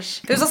gosh.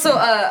 There's also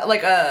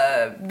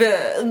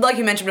like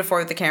you mentioned before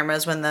with the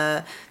cameras when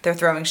they're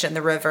throwing shit in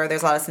the river.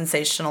 There's a lot of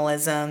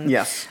sensationalism.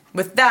 Yes.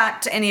 With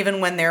that, and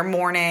even when they're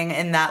mourning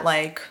in that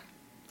like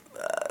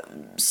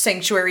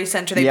sanctuary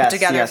center they put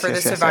together for the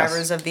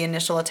survivors of the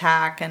initial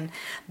attack, and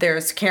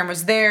there's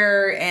cameras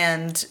there,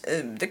 and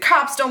the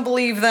cops don't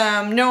believe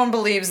them. No one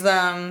believes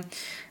them.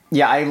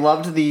 Yeah, I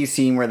loved the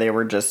scene where they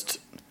were just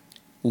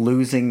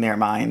losing their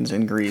minds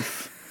in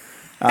grief.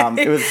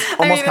 It was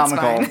almost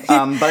comical.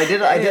 But I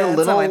did I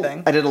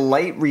did a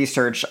light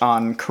research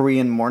on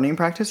Korean mourning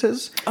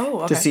practices.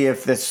 Oh, okay. To see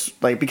if this,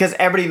 like, because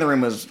everybody in the room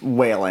was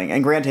wailing,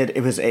 and granted,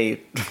 it was a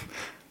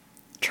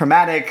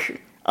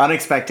traumatic,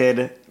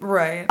 unexpected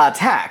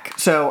attack.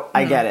 So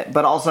I get it,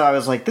 but also I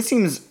was like, this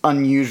seems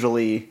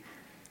unusually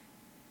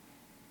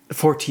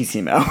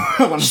fortissimo.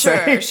 I want to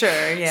say.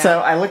 Sure, yeah. So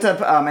I looked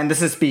up, and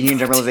this is speaking in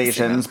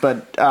generalizations,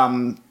 but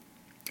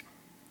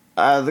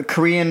the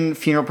Korean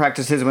funeral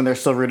practices when they're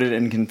still rooted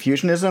in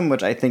Confucianism,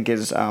 which I think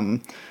is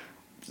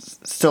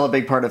still a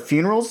big part of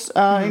funerals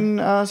in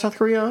South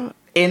Korea.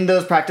 In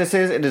those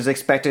practices, it is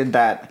expected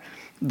that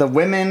the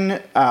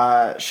women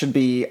should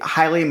be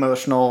highly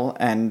emotional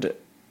and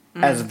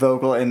as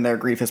vocal in their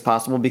grief as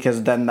possible,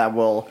 because then that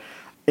will...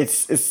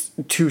 It's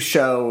to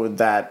show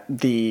that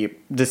the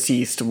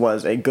deceased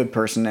was a good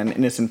person, an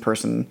innocent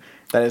person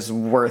that is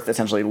worth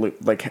essentially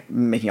like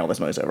making all this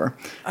noise over.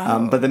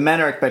 But the men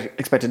are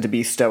expected to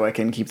be stoic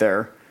and keep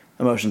their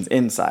emotions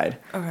inside.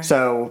 Okay.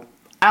 So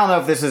I don't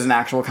know if this is an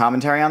actual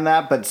commentary on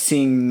that, but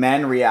seeing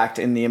men react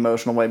in the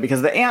emotional way,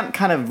 because the aunt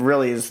kind of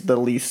really is the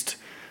least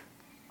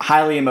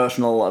highly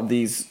emotional of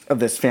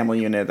this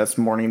family unit that's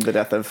mourning the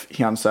death of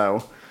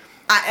Hyun-soo.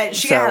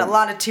 She had a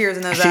lot of tears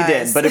in those eyes. She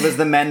did, but it was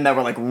the men that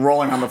were like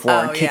rolling on the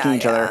floor and kicking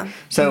each other.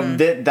 So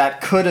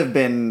that could have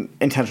been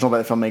intentional by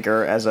the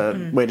filmmaker as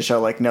a way to show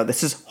like, no,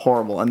 this is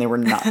horrible, and they were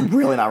not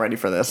really not ready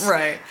for this.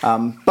 Right.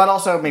 But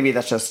also maybe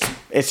it's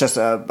just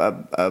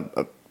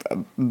a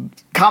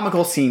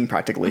comical scene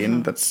practically,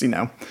 and that's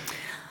No,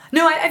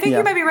 I think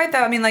you might be right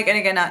though. I mean, like, and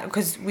again, not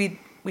because we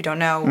don't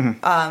know,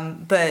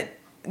 but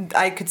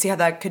I could see how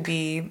that could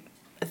be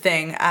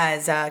thing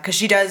as because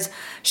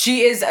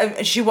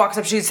she walks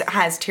up, she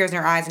has tears in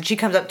her eyes, and she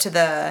comes up to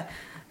the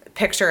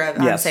picture of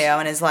Seo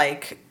and is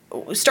like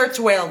starts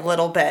to wail a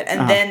little bit,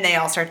 and then they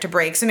all start to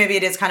break. So maybe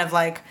it is kind of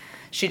like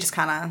she just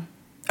kind of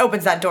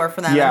opens that door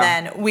for them,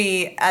 and then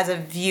we as a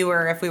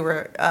viewer, if we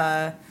were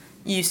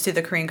used to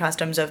the Korean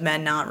customs of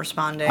men not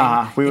responding,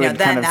 we would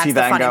kind of see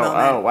that and go,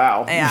 moment. Oh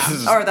wow,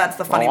 or that's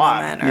the funny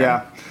moment, or,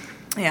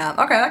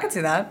 okay, I could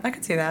see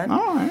that.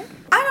 All right.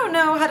 I don't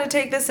know how to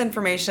take this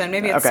information.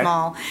 Maybe it's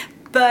small.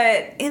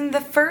 But in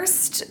the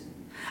first...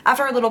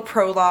 After our little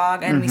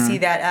prologue, and we see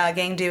that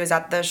Gangdu is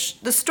at the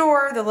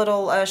store, the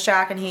little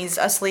shack, and he's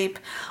asleep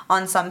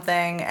on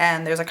something,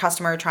 and there's a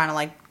customer trying to,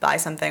 like, buy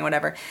something,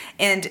 whatever.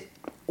 And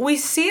we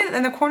see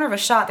in the corner of a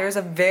shot, there's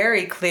a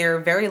very clear,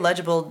 very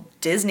legible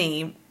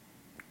Disney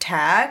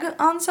tag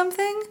on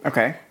something.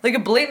 Okay. Like,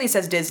 it blatantly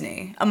says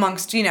Disney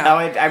amongst, Oh,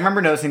 I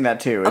remember noticing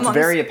that, too. It's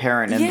very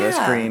apparent in the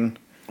screen.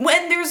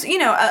 When there's,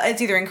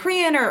 it's either in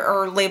Korean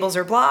or labels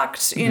are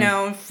blocked,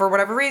 for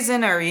whatever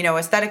reason, or,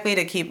 aesthetically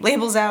to keep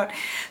labels out.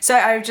 So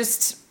I don't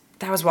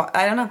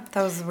know.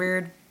 That was a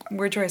weird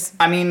choice.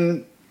 I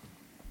mean,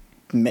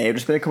 may have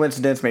just been a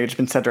coincidence, may have just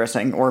been set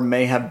dressing, or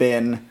may have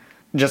been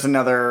just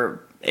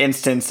another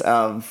instance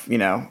of,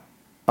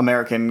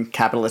 American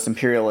capitalist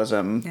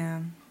imperialism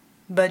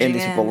in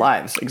these people's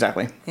lives.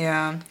 Exactly.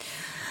 Yeah.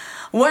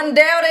 Wouldn't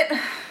doubt it.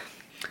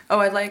 Oh,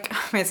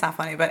 it's not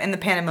funny, but in the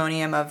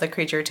pandemonium of the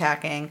creature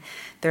attacking,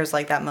 there's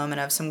like that moment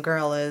of some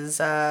girl is...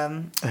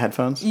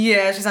 headphones?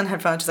 Yeah, she's on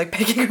headphones. She's like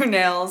picking her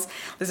nails,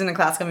 listening to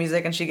classical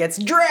music, and she gets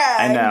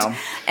dragged. I know.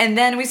 And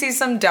then we see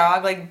some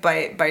dog like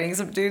biting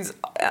some dude's...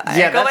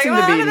 that seemed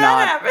to be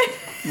not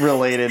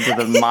related to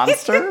the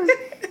monster.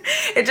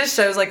 It just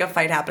shows like a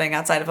fight happening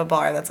outside of a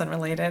bar that's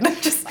unrelated.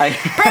 Just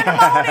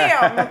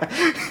pandemonium.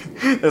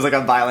 There's like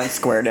a violent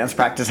square dance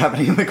practice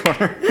happening in the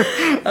corner.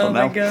 Oh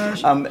my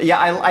gosh.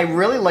 I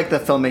really like the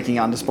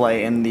filmmaking on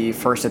display in the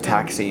first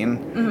attack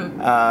scene.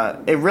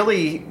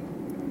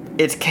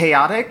 It's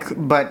chaotic,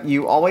 but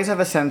you always have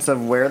a sense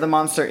of where the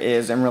monster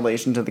is in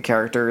relation to the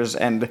characters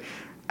and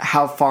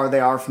how far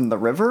they are from the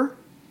river.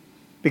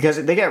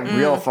 because they get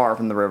real far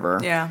from the river.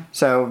 Yeah.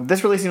 So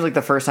this really seems like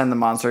the first time the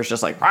monster is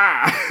just like,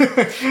 ah!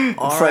 It's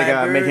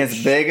like making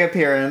its big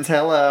appearance.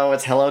 Hello,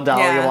 it's Hello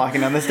Dolly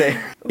walking down the stage.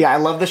 Yeah, I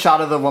love the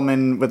shot of the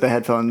woman with the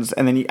headphones,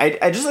 and then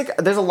I just like,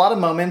 there's a lot of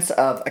moments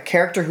of a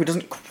character who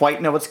doesn't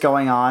quite know what's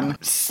going on,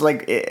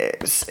 like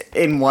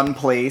in one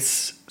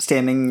place,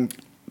 standing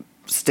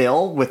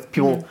still with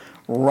people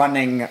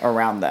running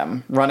around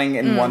them, running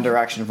in one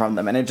direction from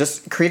them, and it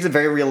just creates a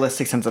very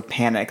realistic sense of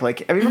panic.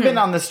 Like, have you ever been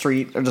on the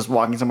street or just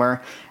walking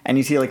somewhere and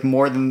you see like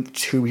more than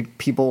two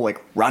people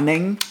like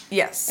running?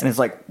 Yes. And it's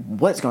like,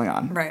 what's going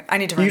on? Right. I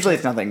need to run. Usually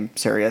it's nothing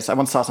serious. I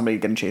once saw somebody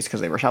getting chased because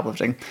they were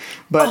shoplifting,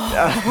 but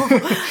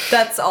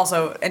that's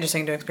also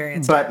interesting to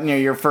experience. but you know,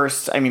 your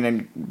first, I mean,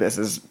 and this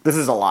is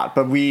a lot,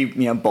 but we,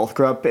 you know, both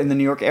grew up in the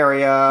New York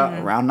area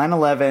around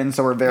 9/11,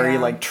 so we're very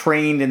like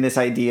trained in this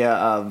idea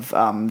of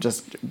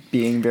just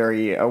being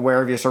very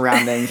aware of your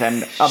surroundings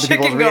and other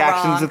people's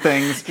reactions to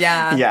things.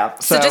 Yeah.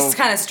 So just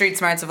kind of street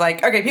smarts of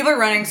like, okay, people are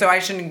running, so I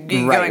shouldn't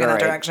be going in that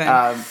direction.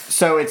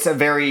 So it's a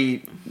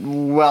very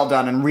well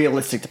done and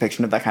realistic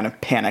depiction of that kind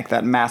of panic,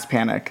 that mass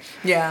panic.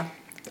 Yeah.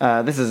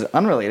 This is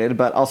unrelated,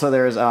 but also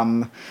there's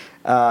one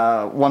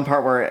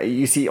part where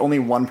you see only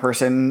one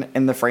person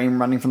in the frame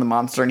running from the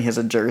monster, and he has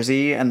a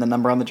jersey, and the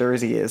number on the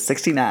jersey is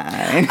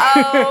 69.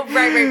 Oh,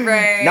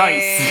 right.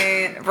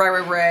 Nice.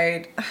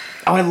 Right.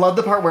 Oh, I love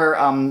the part where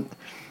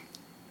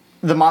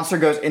the monster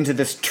goes into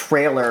this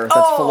trailer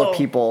that's full of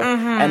people,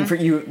 and for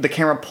you, the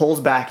camera pulls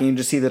back, and you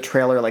just see the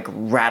trailer like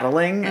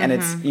rattling, and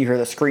you hear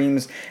the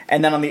screams,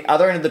 and then on the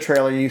other end of the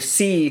trailer, you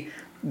see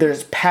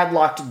there's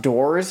padlocked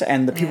doors,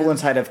 and the people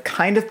inside have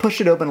kind of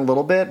pushed it open a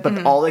little bit,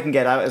 but all they can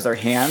get out is their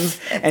hands,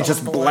 and it's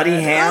just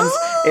bloody hands.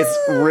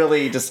 It's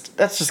really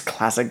that's just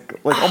classic,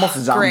 like almost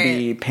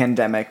zombie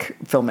pandemic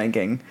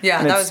filmmaking.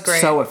 Yeah, and that it's was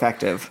great. so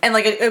effective. And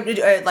like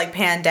it like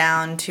panned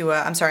down to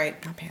I'm sorry,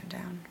 not panned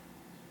down.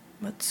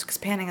 What's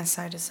panning us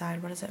side to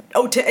side? What is it?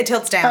 Oh, it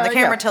tilts down. The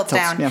camera tilts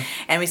down,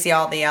 and we see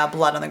all the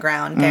blood on the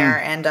ground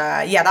there. And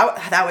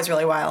that was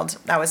really wild.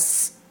 That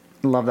was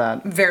love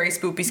that. Very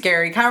spoopy,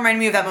 scary. Kind of reminded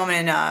me of that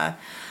moment in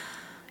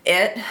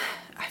It.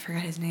 I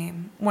forgot his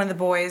name. One of the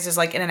boys is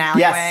like in an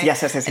alleyway.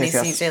 Yes. And he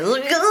sees it.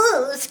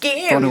 Oh,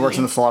 scary. The one who works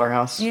in the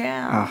slaughterhouse.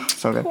 Yeah. Oh,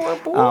 so good. Poor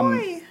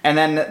boy. And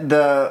then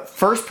the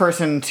first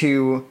person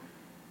to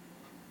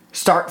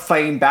start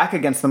fighting back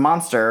against the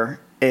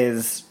monster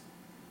is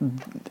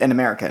an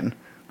American.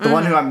 The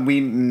one who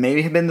we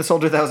maybe have been the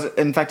soldier that was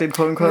infected,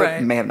 quote unquote.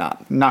 Right. May have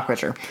not quite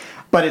sure.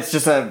 But it's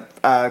just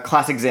a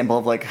classic example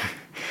of like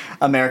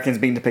Americans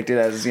being depicted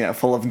as, you know,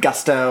 full of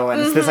gusto, and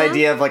it's this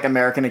idea of like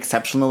American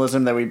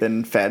exceptionalism that we've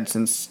been fed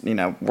since, you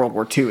know, World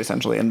War II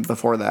essentially, and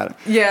before that.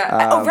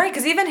 Yeah. Right,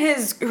 because even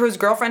his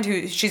girlfriend,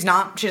 who she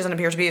doesn't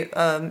appear to be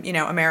you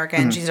know,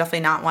 American. She's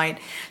definitely not white.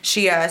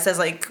 She says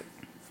like,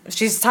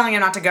 she's telling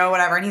him not to go,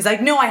 whatever, and he's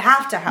like, no, I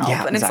have to help.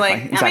 Yeah, and it's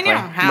exactly, like, exactly. I mean, you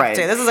don't have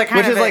to. This is a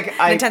kind of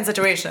an intense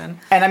situation.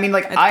 And I mean,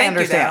 like, I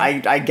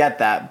understand. You, I get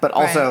that. But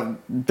also,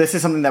 this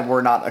is something that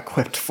we're not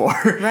equipped for.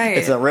 Right.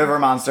 It's a river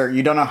monster.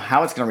 You don't know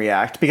how it's going to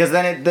react. Because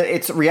then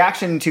its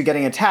reaction to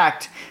getting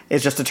attacked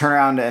is just to turn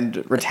around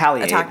and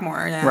retaliate. Attack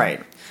more, yeah.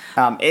 Right.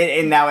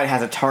 And now it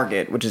has a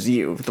target, which is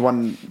you, the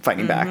one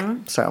fighting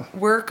back. So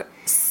work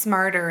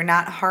smarter,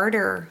 not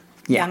harder,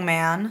 young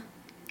man.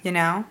 You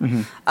know?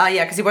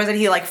 Yeah, because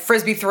he like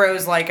frisbee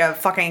throws like a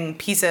fucking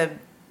piece of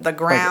the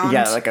ground.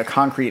 Like a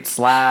concrete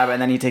slab,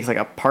 and then he takes like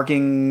a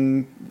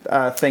parking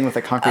thing with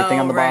a concrete thing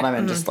on the bottom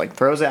and just like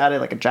throws it at it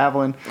like a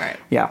javelin. Right.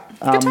 Yeah.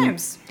 Good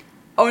times.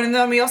 Oh, and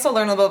then we also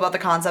learn a little bit about the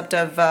concept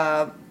of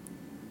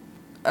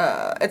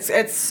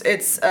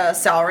it's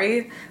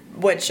salary,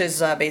 which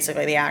is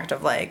basically the act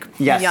of like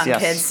young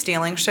kids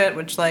stealing shit,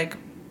 which like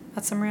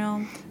that's some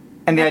real.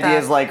 And the idea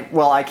is like,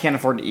 well, I can't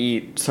afford to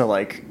eat, so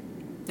like.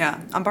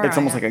 Yeah, I'm borrowing. It's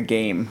almost like a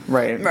game,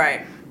 right?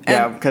 Right.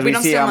 Yeah, because we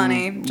don't steal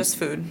money, just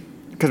food.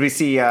 Because we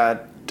see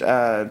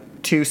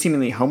two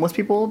seemingly homeless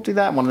people do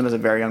that. One of them is a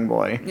very young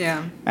boy.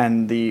 Yeah.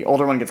 And the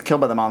older one gets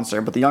killed by the monster,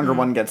 but the younger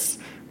one gets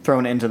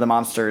thrown into the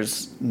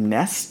monster's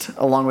nest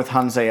along with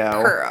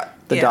Hanseo,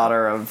 the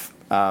daughter of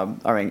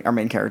our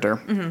main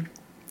character. And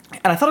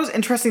I thought it was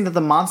interesting that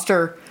the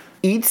monster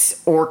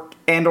eats or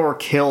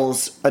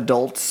kills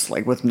adults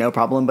like with no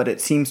problem, but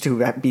it seems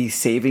to be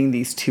saving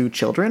these two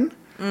children.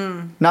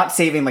 Not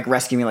saving, like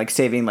rescuing, like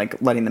saving,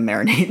 like letting them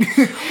marinate.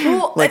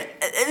 Well,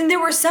 and there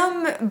were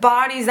some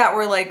bodies that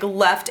were like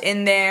left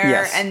in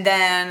there, and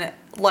then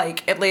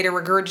like it later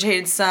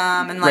regurgitated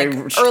some, and like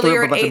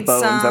earlier it ate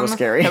some. That was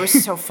scary. That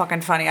was so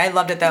fucking funny. I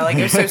loved it though. Like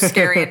it was so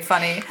scary and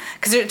funny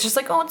because it's just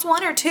like, oh, it's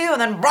one or two, and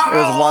then blah, it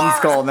was one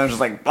skull, and then it was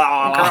just like,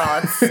 blah.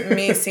 Girl, it's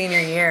me senior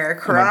year.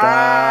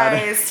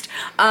 Christ.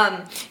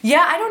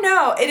 Yeah, I don't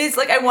know. It is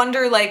like I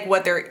wonder like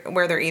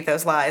where their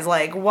ethos lies.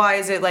 Like, why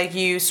is it like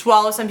you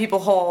swallow some people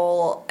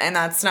whole and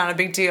that's not a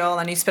big deal, and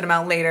then you spit them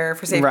out later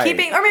for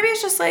safekeeping, or maybe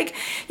it's just like,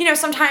 you know,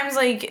 sometimes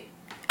like.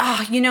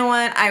 oh, you know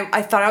what?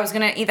 I thought I was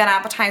going to eat that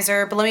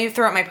appetizer, but let me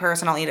throw out my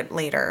purse and I'll eat it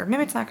later.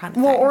 Maybe it's that kind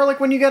of Well, thing. or like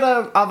when you get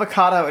a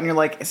avocado and you're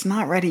like, it's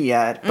not ready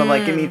yet, but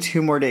like give me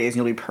 2 more days and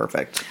you'll be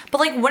perfect. But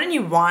like, wouldn't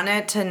you want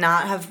it to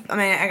not have? I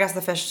mean, I guess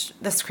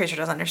this creature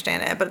doesn't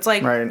understand it, but it's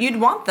like you'd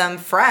want them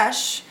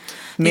fresh.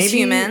 These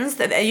humans,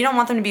 you don't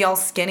want them to be all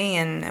skinny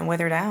and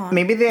withered out.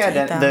 Maybe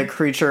the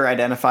creature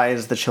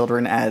identifies the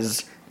children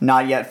as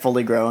not yet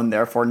fully grown,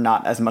 therefore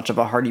not as much of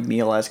a hearty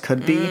meal as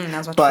could be.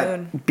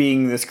 But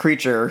being this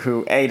creature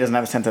who A, doesn't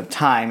have a sense of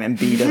time, and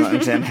B, doesn't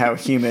understand how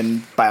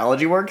human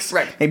biology works,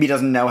 maybe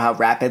doesn't know how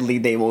rapidly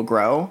they will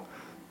grow.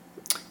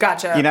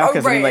 Gotcha. You know,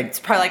 right. I mean, like, it's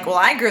probably like, well,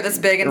 I grew this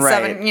big in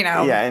 7, you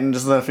know. Yeah, in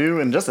just a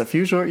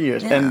few short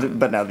years. Yeah.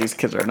 But no, these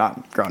kids are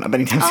not growing up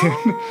anytime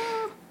soon.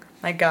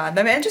 My God,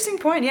 that's an interesting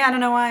point. Yeah, I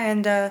don't know why.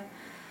 And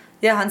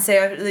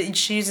Hanseo,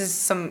 she uses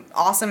some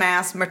awesome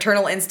ass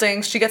maternal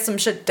instincts. She gets some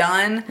shit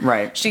done.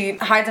 Right. She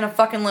hides in a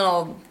fucking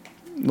little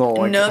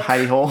like nook.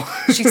 hidey hole.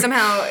 She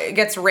somehow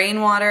gets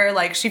rainwater.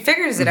 Like, she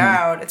figures it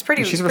out. It's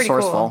pretty. She's pretty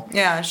resourceful. Cool.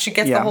 Yeah, she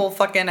gets the whole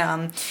fucking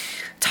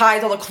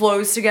ties all the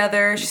clothes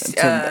together.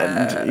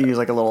 And use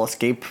like a little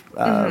escape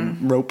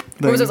rope.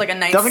 It was like a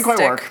nice doesn't quite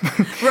work.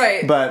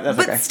 Right. But that's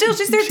okay. But still,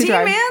 she's their team,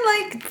 tried. man.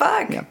 Like,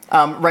 fuck.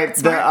 Yeah. Right.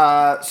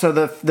 So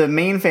the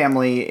main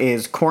family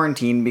is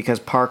quarantined because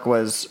Park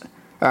was.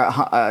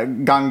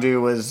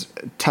 Gangdu was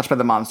touched by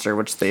the monster,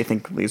 which they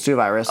think leads to a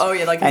virus. Oh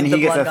yeah, like and the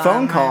he gets a blood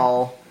phone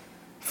call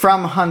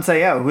from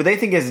Hanseo, who they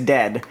think is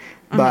dead.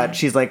 But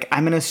she's like,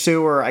 I'm in a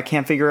sewer. I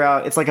can't figure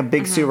out. It's like a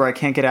big sewer. I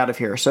can't get out of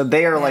here. So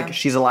they are like,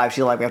 she's alive.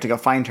 She's alive. We have to go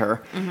find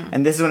her.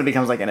 And this is when it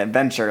becomes like an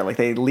adventure. Like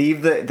they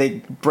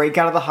they break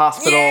out of the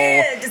hospital.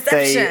 Yeah,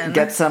 deception. They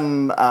get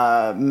some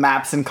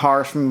maps and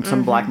cars from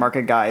some black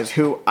market guys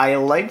who I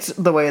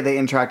liked the way they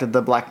interacted.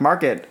 The black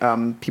market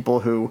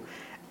people who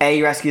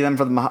A, rescue them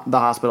from the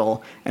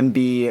hospital, and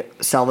B,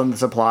 sell them the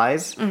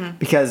supplies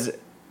because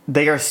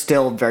they are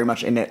still very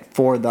much in it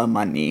for the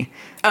money.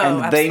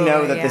 Oh, and they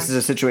know that this is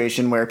a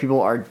situation where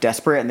people are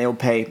desperate and they will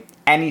pay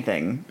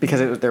anything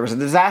because there was a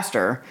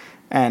disaster.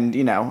 And,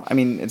 you know, I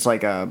mean, it's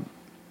like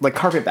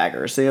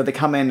carpetbaggers. So, you know, they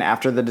come in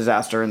after the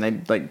disaster and they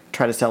like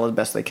try to sell as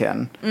best they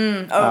can.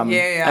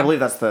 Yeah. I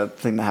believe that's the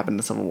thing that happened in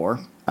the Civil War.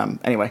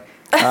 Anyway.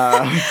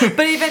 But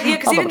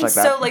because even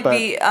so, like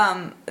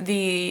that,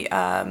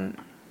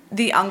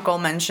 the uncle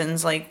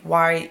mentions like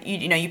why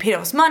you paid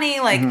all this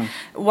money, like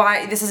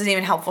why this isn't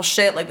even helpful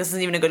shit, like this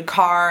isn't even a good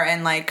car,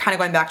 and like kind of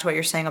going back to what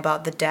you're saying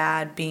about the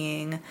dad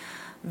being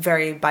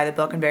very by the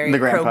book and very the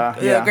grandpa,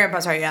 the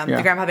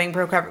grandpa being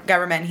pro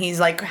government. He's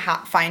like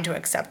fine to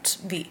accept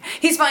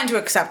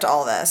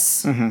all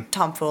this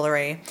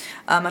tomfoolery,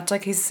 much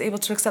like he's able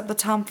to accept the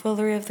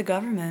tomfoolery of the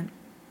government.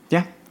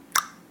 Yeah.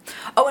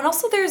 Oh, and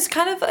also there's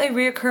kind of a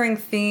reoccurring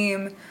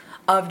theme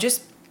of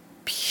just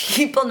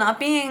people not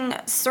being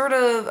sort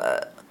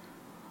of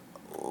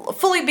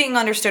fully being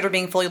understood or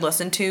being fully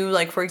listened to.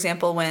 Like, for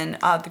example, when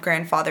the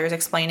grandfather is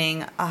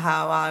explaining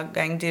how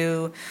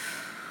Gangdu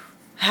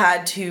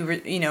had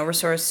to,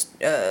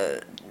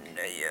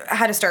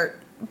 had to start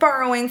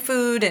borrowing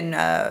food and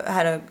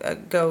had to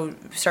go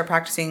start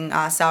practicing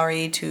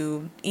salary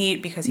to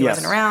eat because he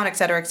wasn't around, et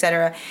cetera, et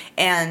cetera.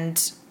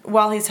 And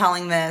while he's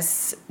telling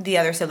this, the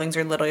other siblings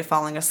are literally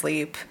falling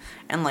asleep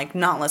and like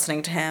not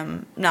listening to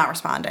him, not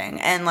responding,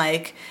 and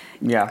like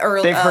they've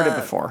heard it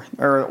before,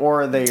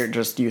 or they're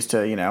just used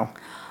to in a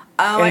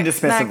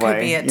dismissive way. That could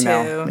be it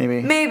too.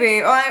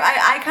 Maybe. Well,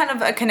 I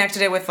kind of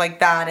connected it with like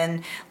that,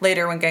 and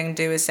later when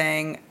Gangdu is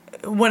saying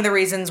one of the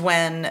reasons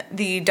when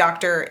the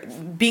doctor,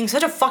 being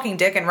such a fucking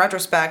dick in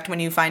retrospect, when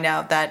you find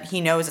out that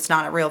he knows it's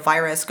not a real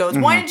virus, goes,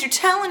 why didn't you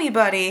tell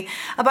anybody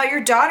about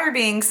your daughter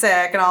being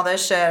sick and all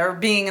this shit, or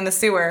being in the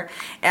sewer?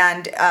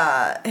 And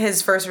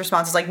his first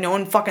response is like, no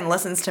one fucking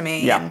listens to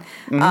me. Yeah.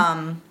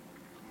 And,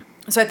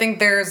 so I think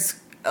there's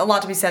a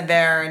lot to be said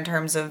there in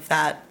terms of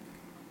that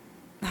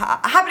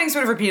happening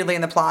sort of repeatedly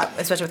in the plot,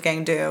 especially with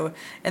Gangdu,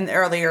 and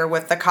earlier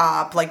with the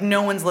cop. Like,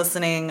 no one's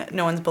listening,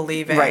 no one's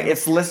believing. Right,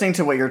 it's listening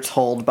to what you're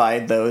told by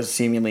those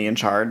seemingly in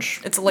charge.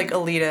 It's like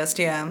elitist,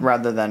 yeah.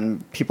 Rather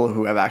than people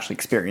who have actually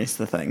experienced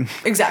the thing.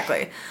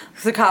 Exactly.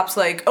 The cop's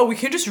like, oh, we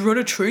can't just run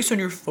a trace on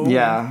your phone.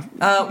 Yeah.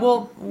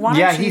 Well, why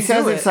don't you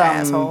do it,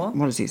 asshole?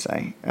 What does he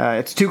say?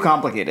 It's too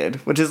complicated,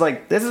 which is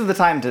like, this is the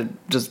time to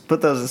just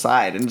put those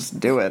aside and just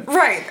do it.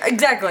 Right,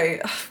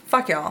 exactly. Ugh,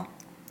 fuck y'all.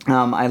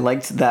 I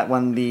liked that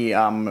when we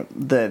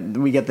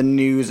get the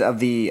news of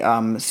the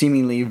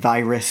seemingly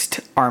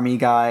virused army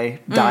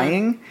guy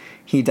dying.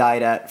 He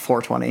died at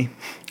 420.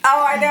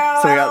 Oh, I know.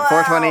 So we got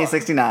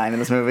 420-69 in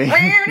this movie.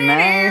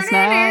 Nice. Oh,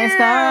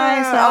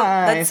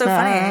 that's so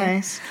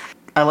funny.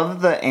 I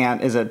love that the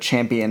aunt is a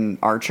champion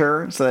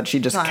archer, so that she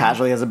just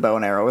casually has a bow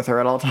and arrow with her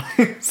at all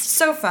times.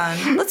 So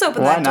fun. Let's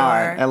open Why that door.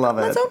 not? I love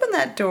it. Let's open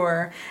that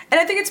door. And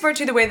I think it's more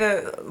too the way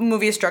the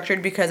movie is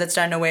structured, because it's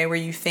done in a way where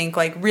you think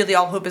like really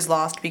all hope is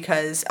lost,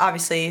 because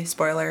obviously,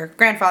 spoiler,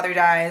 grandfather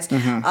dies.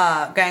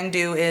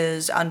 Gangdu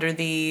is under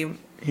the...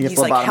 He's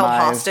like held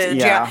hostage.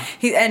 Yeah.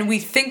 And we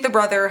think the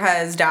brother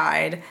has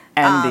died.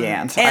 And the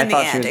ant. I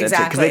thought she was dead too. Because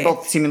exactly. they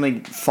both seemingly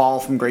fall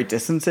from great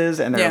distances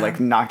and they're Yeah. like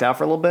knocked out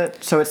for a little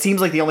bit. So it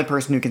seems like the only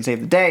person who can save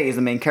the day is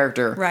the main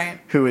character Right.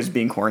 who is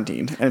being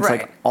quarantined. And it's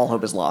Right. like all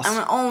hope is lost. I'm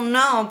like, oh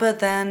no, but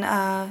then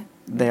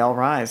They all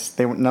rise.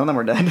 None of them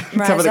were dead. Except for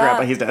Rise the up.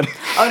 grandpa, he's dead.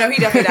 Oh no, he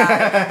definitely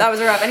died. That was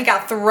rough. And he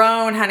got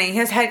thrown, honey.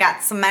 His head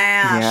got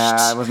smashed.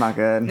 Yeah, it was not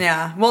good.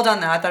 Yeah, well done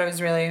though. I thought it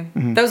was really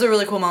Mm-hmm. that was a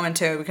really cool moment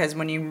too, because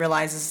when you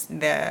realize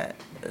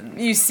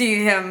you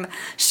see him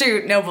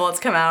shoot, no bullets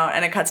come out,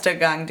 and it cuts to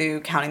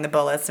Gangdu counting the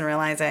bullets and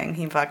realizing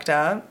he fucked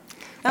up.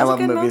 That I was a love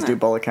good movies moment. do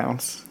bullet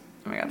counts.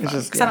 Oh my god, It's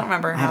because just, I don't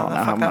remember how the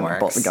fuck that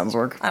works. guns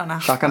work. I don't know.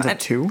 Shotguns have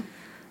 2?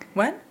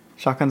 What?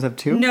 Shotguns have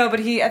 2? No, but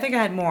I think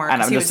I had more. And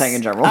 'cause I'm he just saying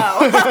in general. Oh.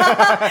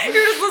 You're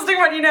just listing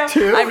what you know.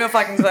 2? I have no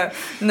fucking clue.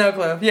 No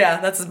clue. Yeah,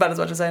 that's about as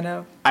much as I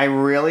know. I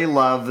really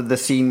love the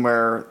scene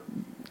where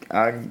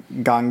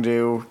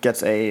Gangdu gets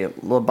the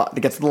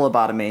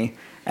lobotomy,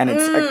 and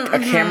it's a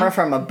camera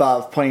from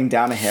above pointing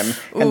down at him,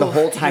 and the Ooh,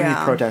 whole time he's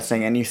yeah.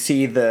 protesting, and you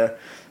see the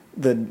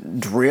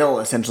drill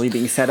essentially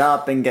being set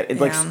up, and it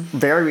looks Yeah.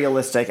 very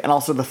realistic, and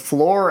also the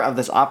floor of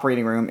this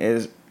operating room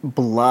is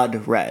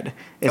blood red.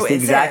 It's Oh, the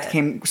is exact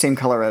it? same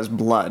color as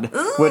blood,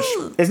 which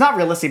is not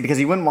realistic because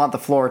you wouldn't want the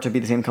floor to be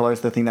the same color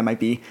as the thing that might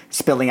be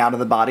spilling out of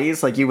the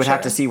bodies. Like you would have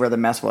Sure. to see where the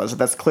mess was.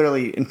 That's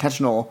clearly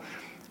intentional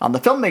on the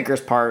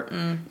filmmaker's part,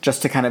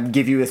 just to kind of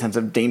give you a sense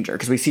of danger,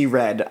 because we see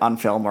red on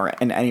film or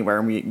in anywhere,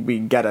 and we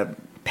get a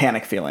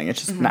panic feeling.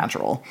 It's just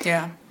natural.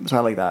 Yeah. So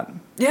I like that.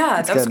 Yeah,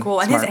 It's that was good. cool.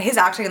 And Smart. his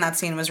acting in that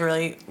scene was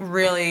really,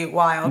 really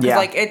wild. 'Cause, Yeah.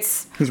 like,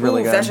 it's... He's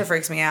really good. That shit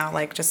freaks me out.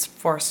 Like, just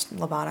forced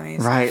lobotomies.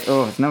 Right.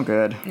 Oh, it's no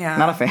good. Yeah.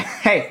 Not a fan.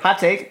 Hey, hot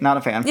take. Not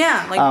a fan.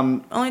 Yeah, like,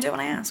 Um, only do it when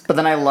I ask. But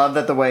then I love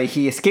that the way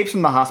he escapes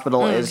from the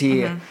hospital is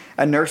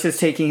a nurse is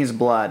taking his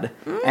blood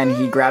and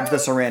he grabs the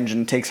syringe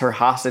and takes her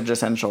hostage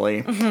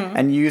essentially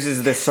and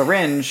uses this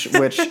syringe,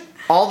 which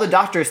all the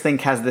doctors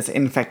think has this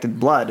infected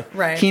blood.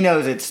 Right. He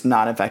knows it's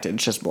not infected.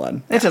 It's just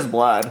blood. It's just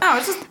blood. Oh,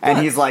 it's just And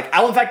blood. he's like, I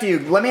will infect you.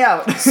 Let me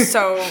out.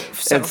 So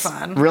it's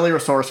fun. really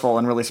resourceful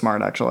and really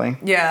smart, actually.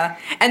 Yeah,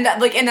 and that,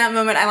 like in that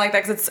moment, I like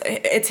that because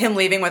it's him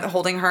leaving with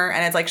holding her,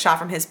 and it's like shot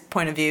from his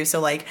point of view. So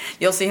like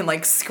you'll see him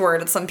like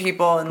squirt at some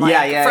people, and like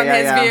from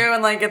his view,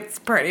 and like it's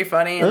pretty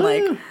funny, and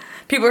like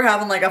people are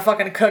having like a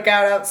fucking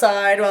cookout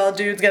outside while a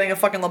dude's getting a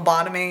fucking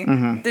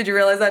lobotomy. Did you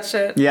realize that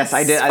shit? Yes,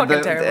 I did. It's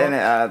fucking terrible.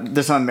 And,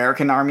 there's some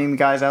American Army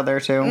guys out there,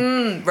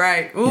 too.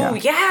 Right. Ooh,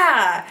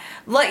 yeah.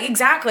 Like,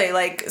 exactly.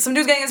 Like, some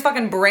dude's getting his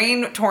fucking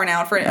brain torn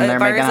out for a they're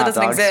virus making that hot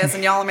doesn't dogs. exist,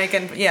 and y'all are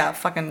making,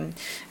 fucking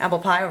apple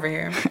pie over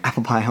here.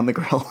 Apple pie on the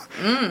grill.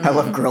 I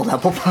love grilled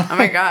apple pie. Oh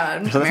my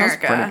god. That sounds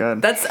America. pretty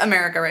good. That's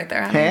America right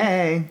there. honey.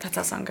 Hey. That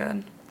does sound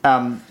good.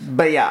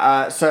 But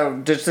yeah,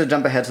 so just to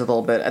jump ahead to a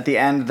little bit, at the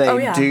end they Oh,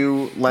 yeah.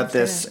 do let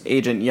this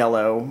Agent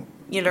Yellow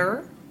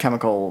Either.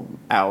 chemical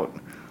out,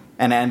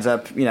 and it ends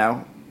up,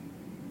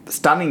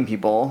 stunning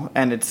people,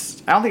 and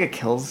I don't think it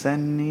kills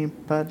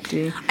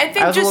anybody. I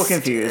think was a little just,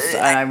 confused,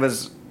 and I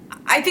was...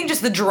 I think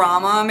just the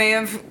drama may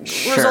have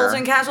Sure. resulted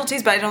in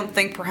casualties, but I don't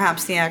think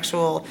perhaps the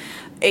actual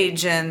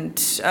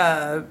agent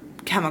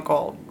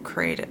chemical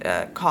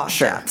caused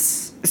Sure.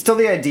 deaths. Still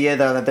the idea,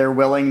 though, that they're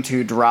willing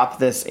to drop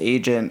this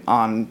agent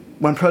on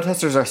when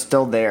protesters are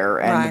still there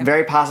and Right.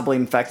 very possibly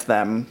infect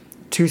them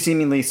to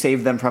seemingly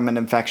save them from an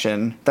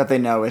infection that they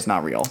know is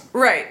not real.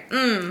 Right.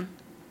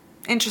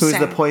 Interesting. Who's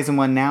the poison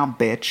one now,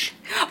 bitch?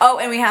 Oh,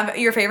 and we have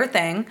your favorite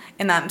thing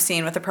in that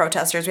scene with the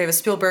protesters. We have a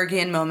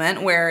Spielbergian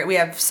moment where we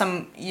have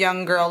some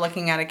young girl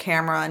looking at a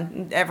camera,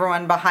 and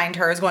everyone behind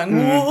her is going,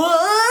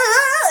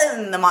 "What?"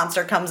 And the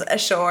monster comes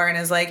ashore and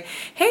is like,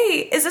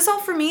 "Hey, is this all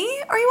for me?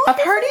 Are you all A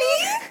here for party?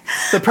 me?"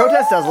 The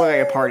protest does look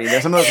like a party.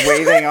 There's some of those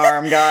waving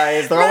arm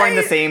guys. They're all wearing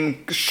the Right.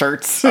 same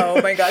shirts.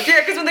 Oh my gosh.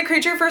 Yeah, because when the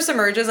creature first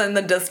emerges and in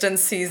the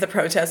distance sees the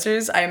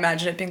protesters, I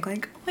imagine it being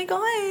like, "Oh my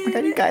god,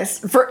 Okay, you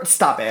guys,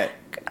 stop it.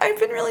 I've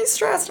been really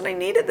stressed and I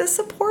needed this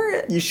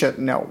support." You should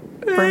know.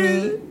 For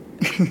me.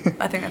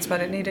 I think that's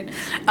what it needed.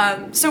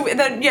 So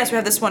then, yes, we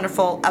have this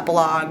wonderful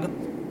epilogue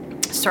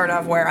start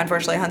off where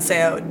unfortunately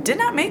Hanseo did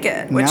not make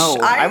it, which No,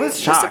 I was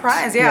shocked.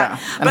 surprised. Yeah,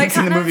 I haven't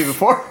seen the movie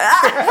before.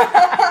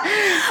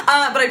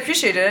 but I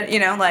appreciated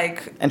it.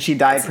 Like, And she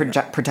died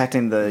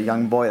protecting the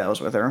young boy that was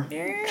with her.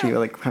 Yeah. She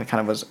like kind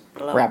of was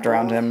Little wrapped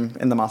around boy. him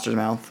in the monster's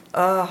mouth.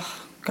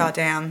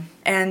 goddamn.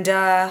 And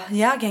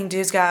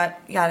Gangdu's got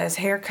his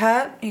hair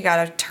cut. He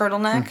got a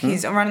turtleneck.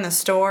 He's running the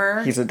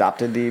store. He's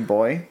adopted the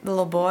boy. The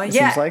little boy. It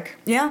Yeah. seems like.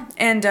 Yeah.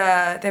 And they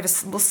have a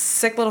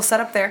sick little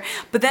setup there.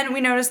 But then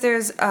we notice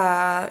there's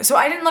so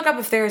I didn't look up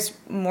if there's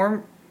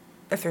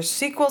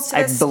sequels to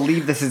I this.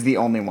 believe this is the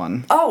only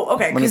one. Oh,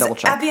 okay. me Because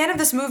double-check. at the end of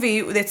this movie,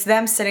 it's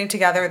them sitting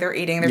together, they're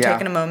eating, they're Yeah.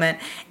 taking a moment,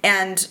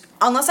 and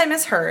unless I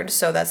misheard,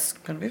 so that's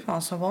going to be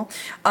possible,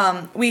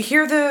 we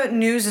hear the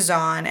news is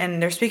on,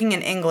 and they're speaking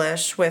in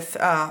English with,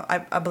 I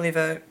believe,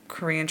 a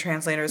Korean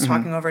translator is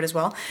talking over it as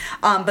well.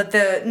 But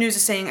the news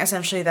is saying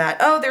essentially that,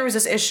 there was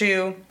this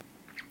issue.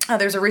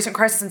 There's a recent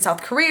crisis in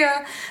South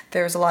Korea.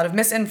 There's a lot of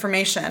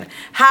misinformation.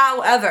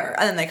 However,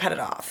 and then they cut it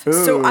off.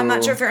 So I'm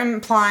not sure if they're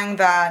implying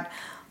that,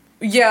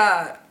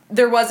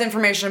 there was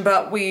information,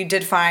 but we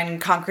did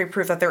find concrete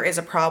proof that there is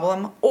a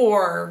problem,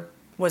 or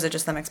was it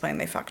just them explaining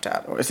they fucked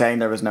up? Saying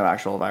there was no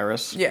actual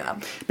virus. Yeah.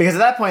 Because at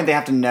that point they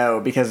have to know,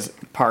 because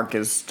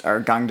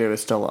Gangdu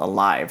is still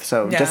alive,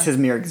 so just his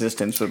mere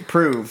existence would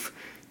prove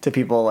to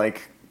people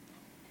like,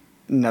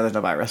 no, there's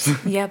no virus.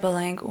 Yeah, but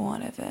like,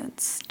 what if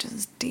it's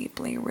just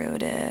deeply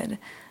rooted?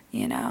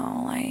 You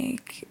know,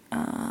 like,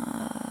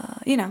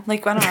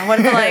 like, I don't know. What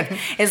if it, like,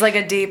 is, like,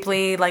 a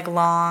deeply, like,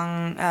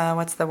 long,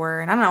 what's the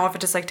word? I don't know. If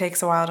it just, like,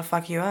 takes a while to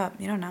fuck you up.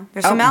 You don't know.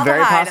 There's formaldehyde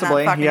very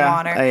possibly. in that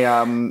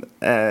fucking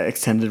water.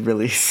 Extended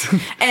release.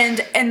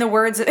 And the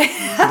words...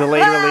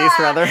 Delayed release,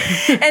 rather.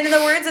 And in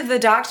the words of the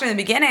doctor in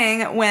the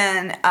beginning,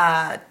 when...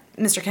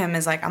 Mr. Kim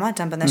is like, I'm not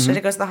dumping this shit.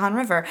 It goes to the Han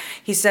River.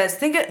 He says,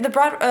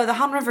 the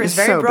Han River is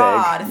very so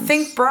broad. Big.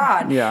 Think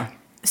broad. Yeah.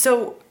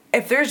 So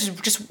if there's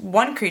just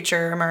one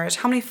creature emerged,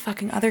 how many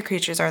fucking other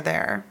creatures are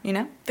there? You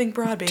know? Think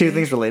broad, baby. Two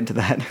things related to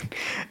that.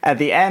 At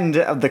the end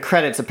of the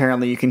credits,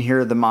 apparently, you can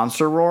hear the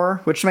monster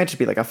roar, which might just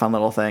be like a fun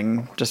little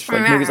thing. Just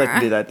like movies like to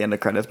do that at the end of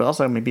credits, but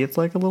also maybe it's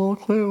like a little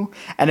clue.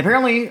 And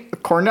apparently,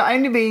 according to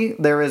IMDb,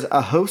 there is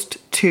a Host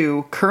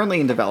 2 currently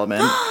in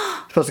development.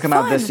 Supposed to come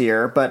out this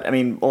year, but I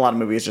mean, a lot of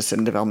movies just sit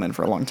in development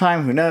for a long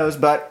time. Who knows?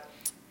 But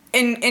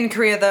in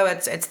Korea, though,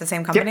 it's the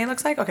same company. It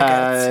looks like. Okay,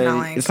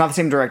 good. It's not the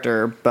same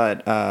director,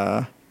 but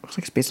looks like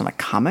it's based on a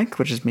comic,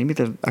 which is maybe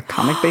there's a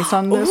comic based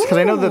on this, because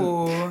I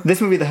know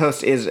this movie, The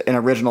Host, is an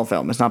original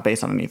film. It's not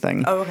based on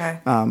anything. Oh, okay.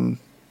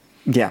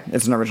 Yeah,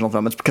 it's an original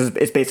film. It's because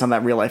it's based on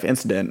that real life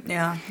incident.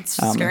 Yeah, it's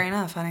scary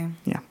enough, honey.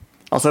 Yeah.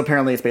 Also,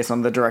 apparently, it's based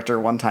on the director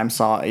one time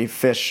saw a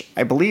fish,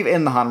 I believe,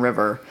 in the Han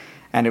River.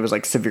 And it was,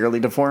 like, severely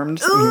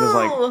deformed. Ooh. And he was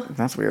like,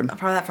 that's weird.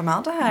 Probably that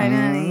formaldehyde.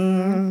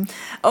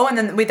 Oh, and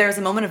then there's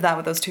a moment of that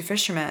with those two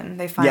fishermen.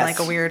 They find, like,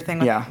 a weird thing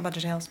with a bunch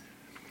of tails.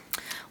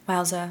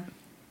 Wowza.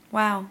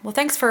 Wow. Well,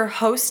 thanks for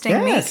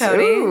hosting me,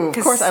 Cody. Ooh,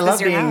 of course, I love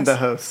being the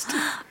host.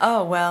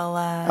 Oh, well.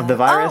 Of the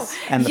virus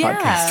and the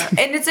podcast.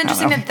 And it's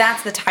interesting that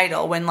that's the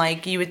title, when,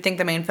 like, you would think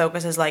the main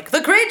focus is, like,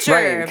 the creature.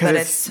 Right,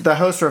 because the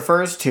host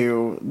refers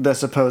to the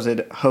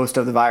supposed host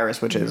of the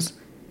virus, which is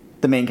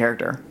the main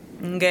character.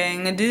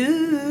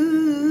 Gang-a-doo.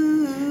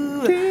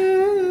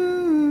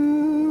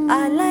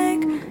 I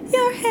like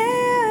your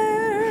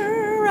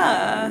hair.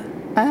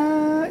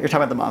 You're talking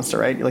about the monster,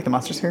 right? You like the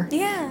monsters here?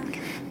 Yeah.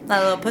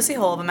 That little pussy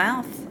hole of a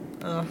mouth.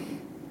 Ugh.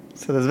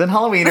 So this has been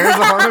Halloweeners,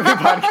 the horror movie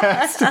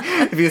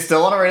podcast. If you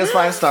still want to rate us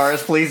 5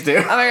 stars, please do.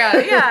 Oh my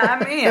god, yeah,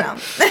 I mean, you know.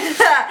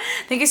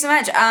 Thank you so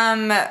much.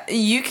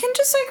 You can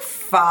just like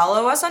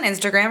follow us on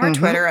Instagram or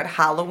Twitter at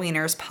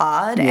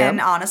HalloweenersPod. Yep. And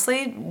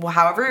honestly,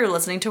 however you're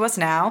listening to us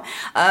now,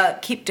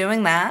 keep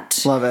doing that.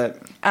 Love it.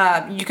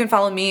 You can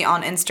follow me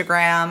on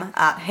Instagram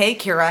at Hey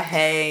Kira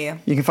Hey.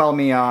 You can follow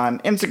me on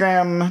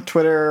Instagram,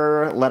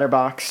 Twitter,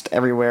 Letterboxd,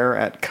 everywhere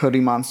at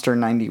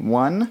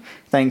CodyMonster91.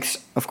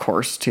 Thanks, of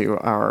course, to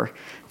our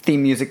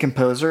theme music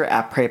composer,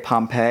 Après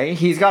Pompeii.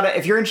 He's got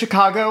if you're in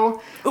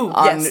Chicago,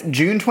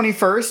 June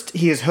 21st,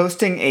 he is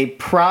hosting a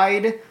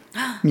Pride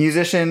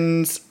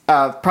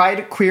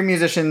Queer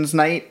Musicians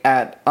Night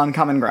at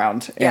Uncommon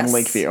Ground in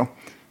Lakeview.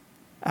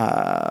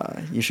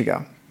 You should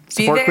go.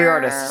 Support queer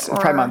artists. It's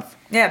Pride Month.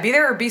 Yeah, be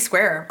there or be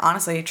square,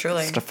 honestly,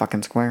 truly. Just a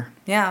fucking square.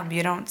 Yeah,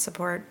 you don't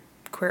support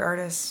queer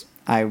artists.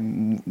 I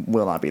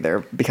will not be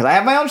there because I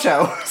have my own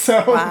show.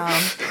 So wow,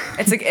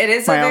 it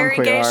is a very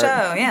gay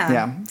show. Yeah.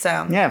 Yeah.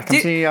 So yeah, come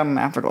see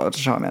Afterglow. It's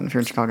a show I'm in if you're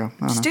in Chicago.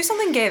 Just do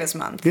something gay this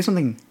month. Do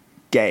something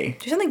gay.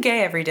 Do something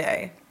gay every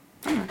day.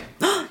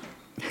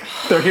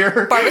 They're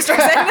here. Barbra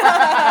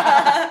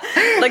Streisand.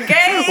 The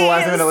gays.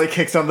 Liza Minnelli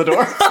kicks on the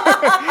door.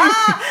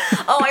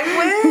 Oh, I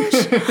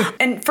wish.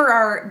 And for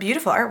our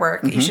beautiful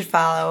artwork, you should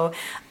follow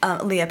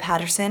Leah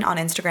Patterson on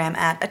Instagram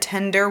at A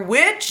Tender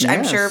Witch.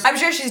 Yes. I'm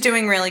sure she's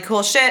doing really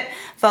cool shit.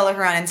 Follow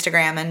her on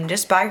Instagram and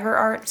just buy her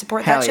art.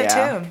 Support that shit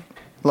too.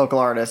 Local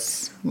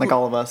artists, like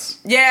all of us.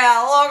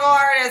 Yeah, local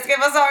artists. Give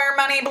us all your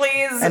money,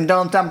 please. And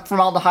don't dump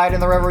formaldehyde in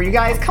the river. You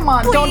guys, come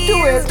on. Don't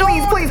do it.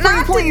 Please, please,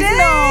 please, please.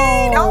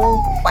 No.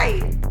 No.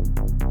 Wait.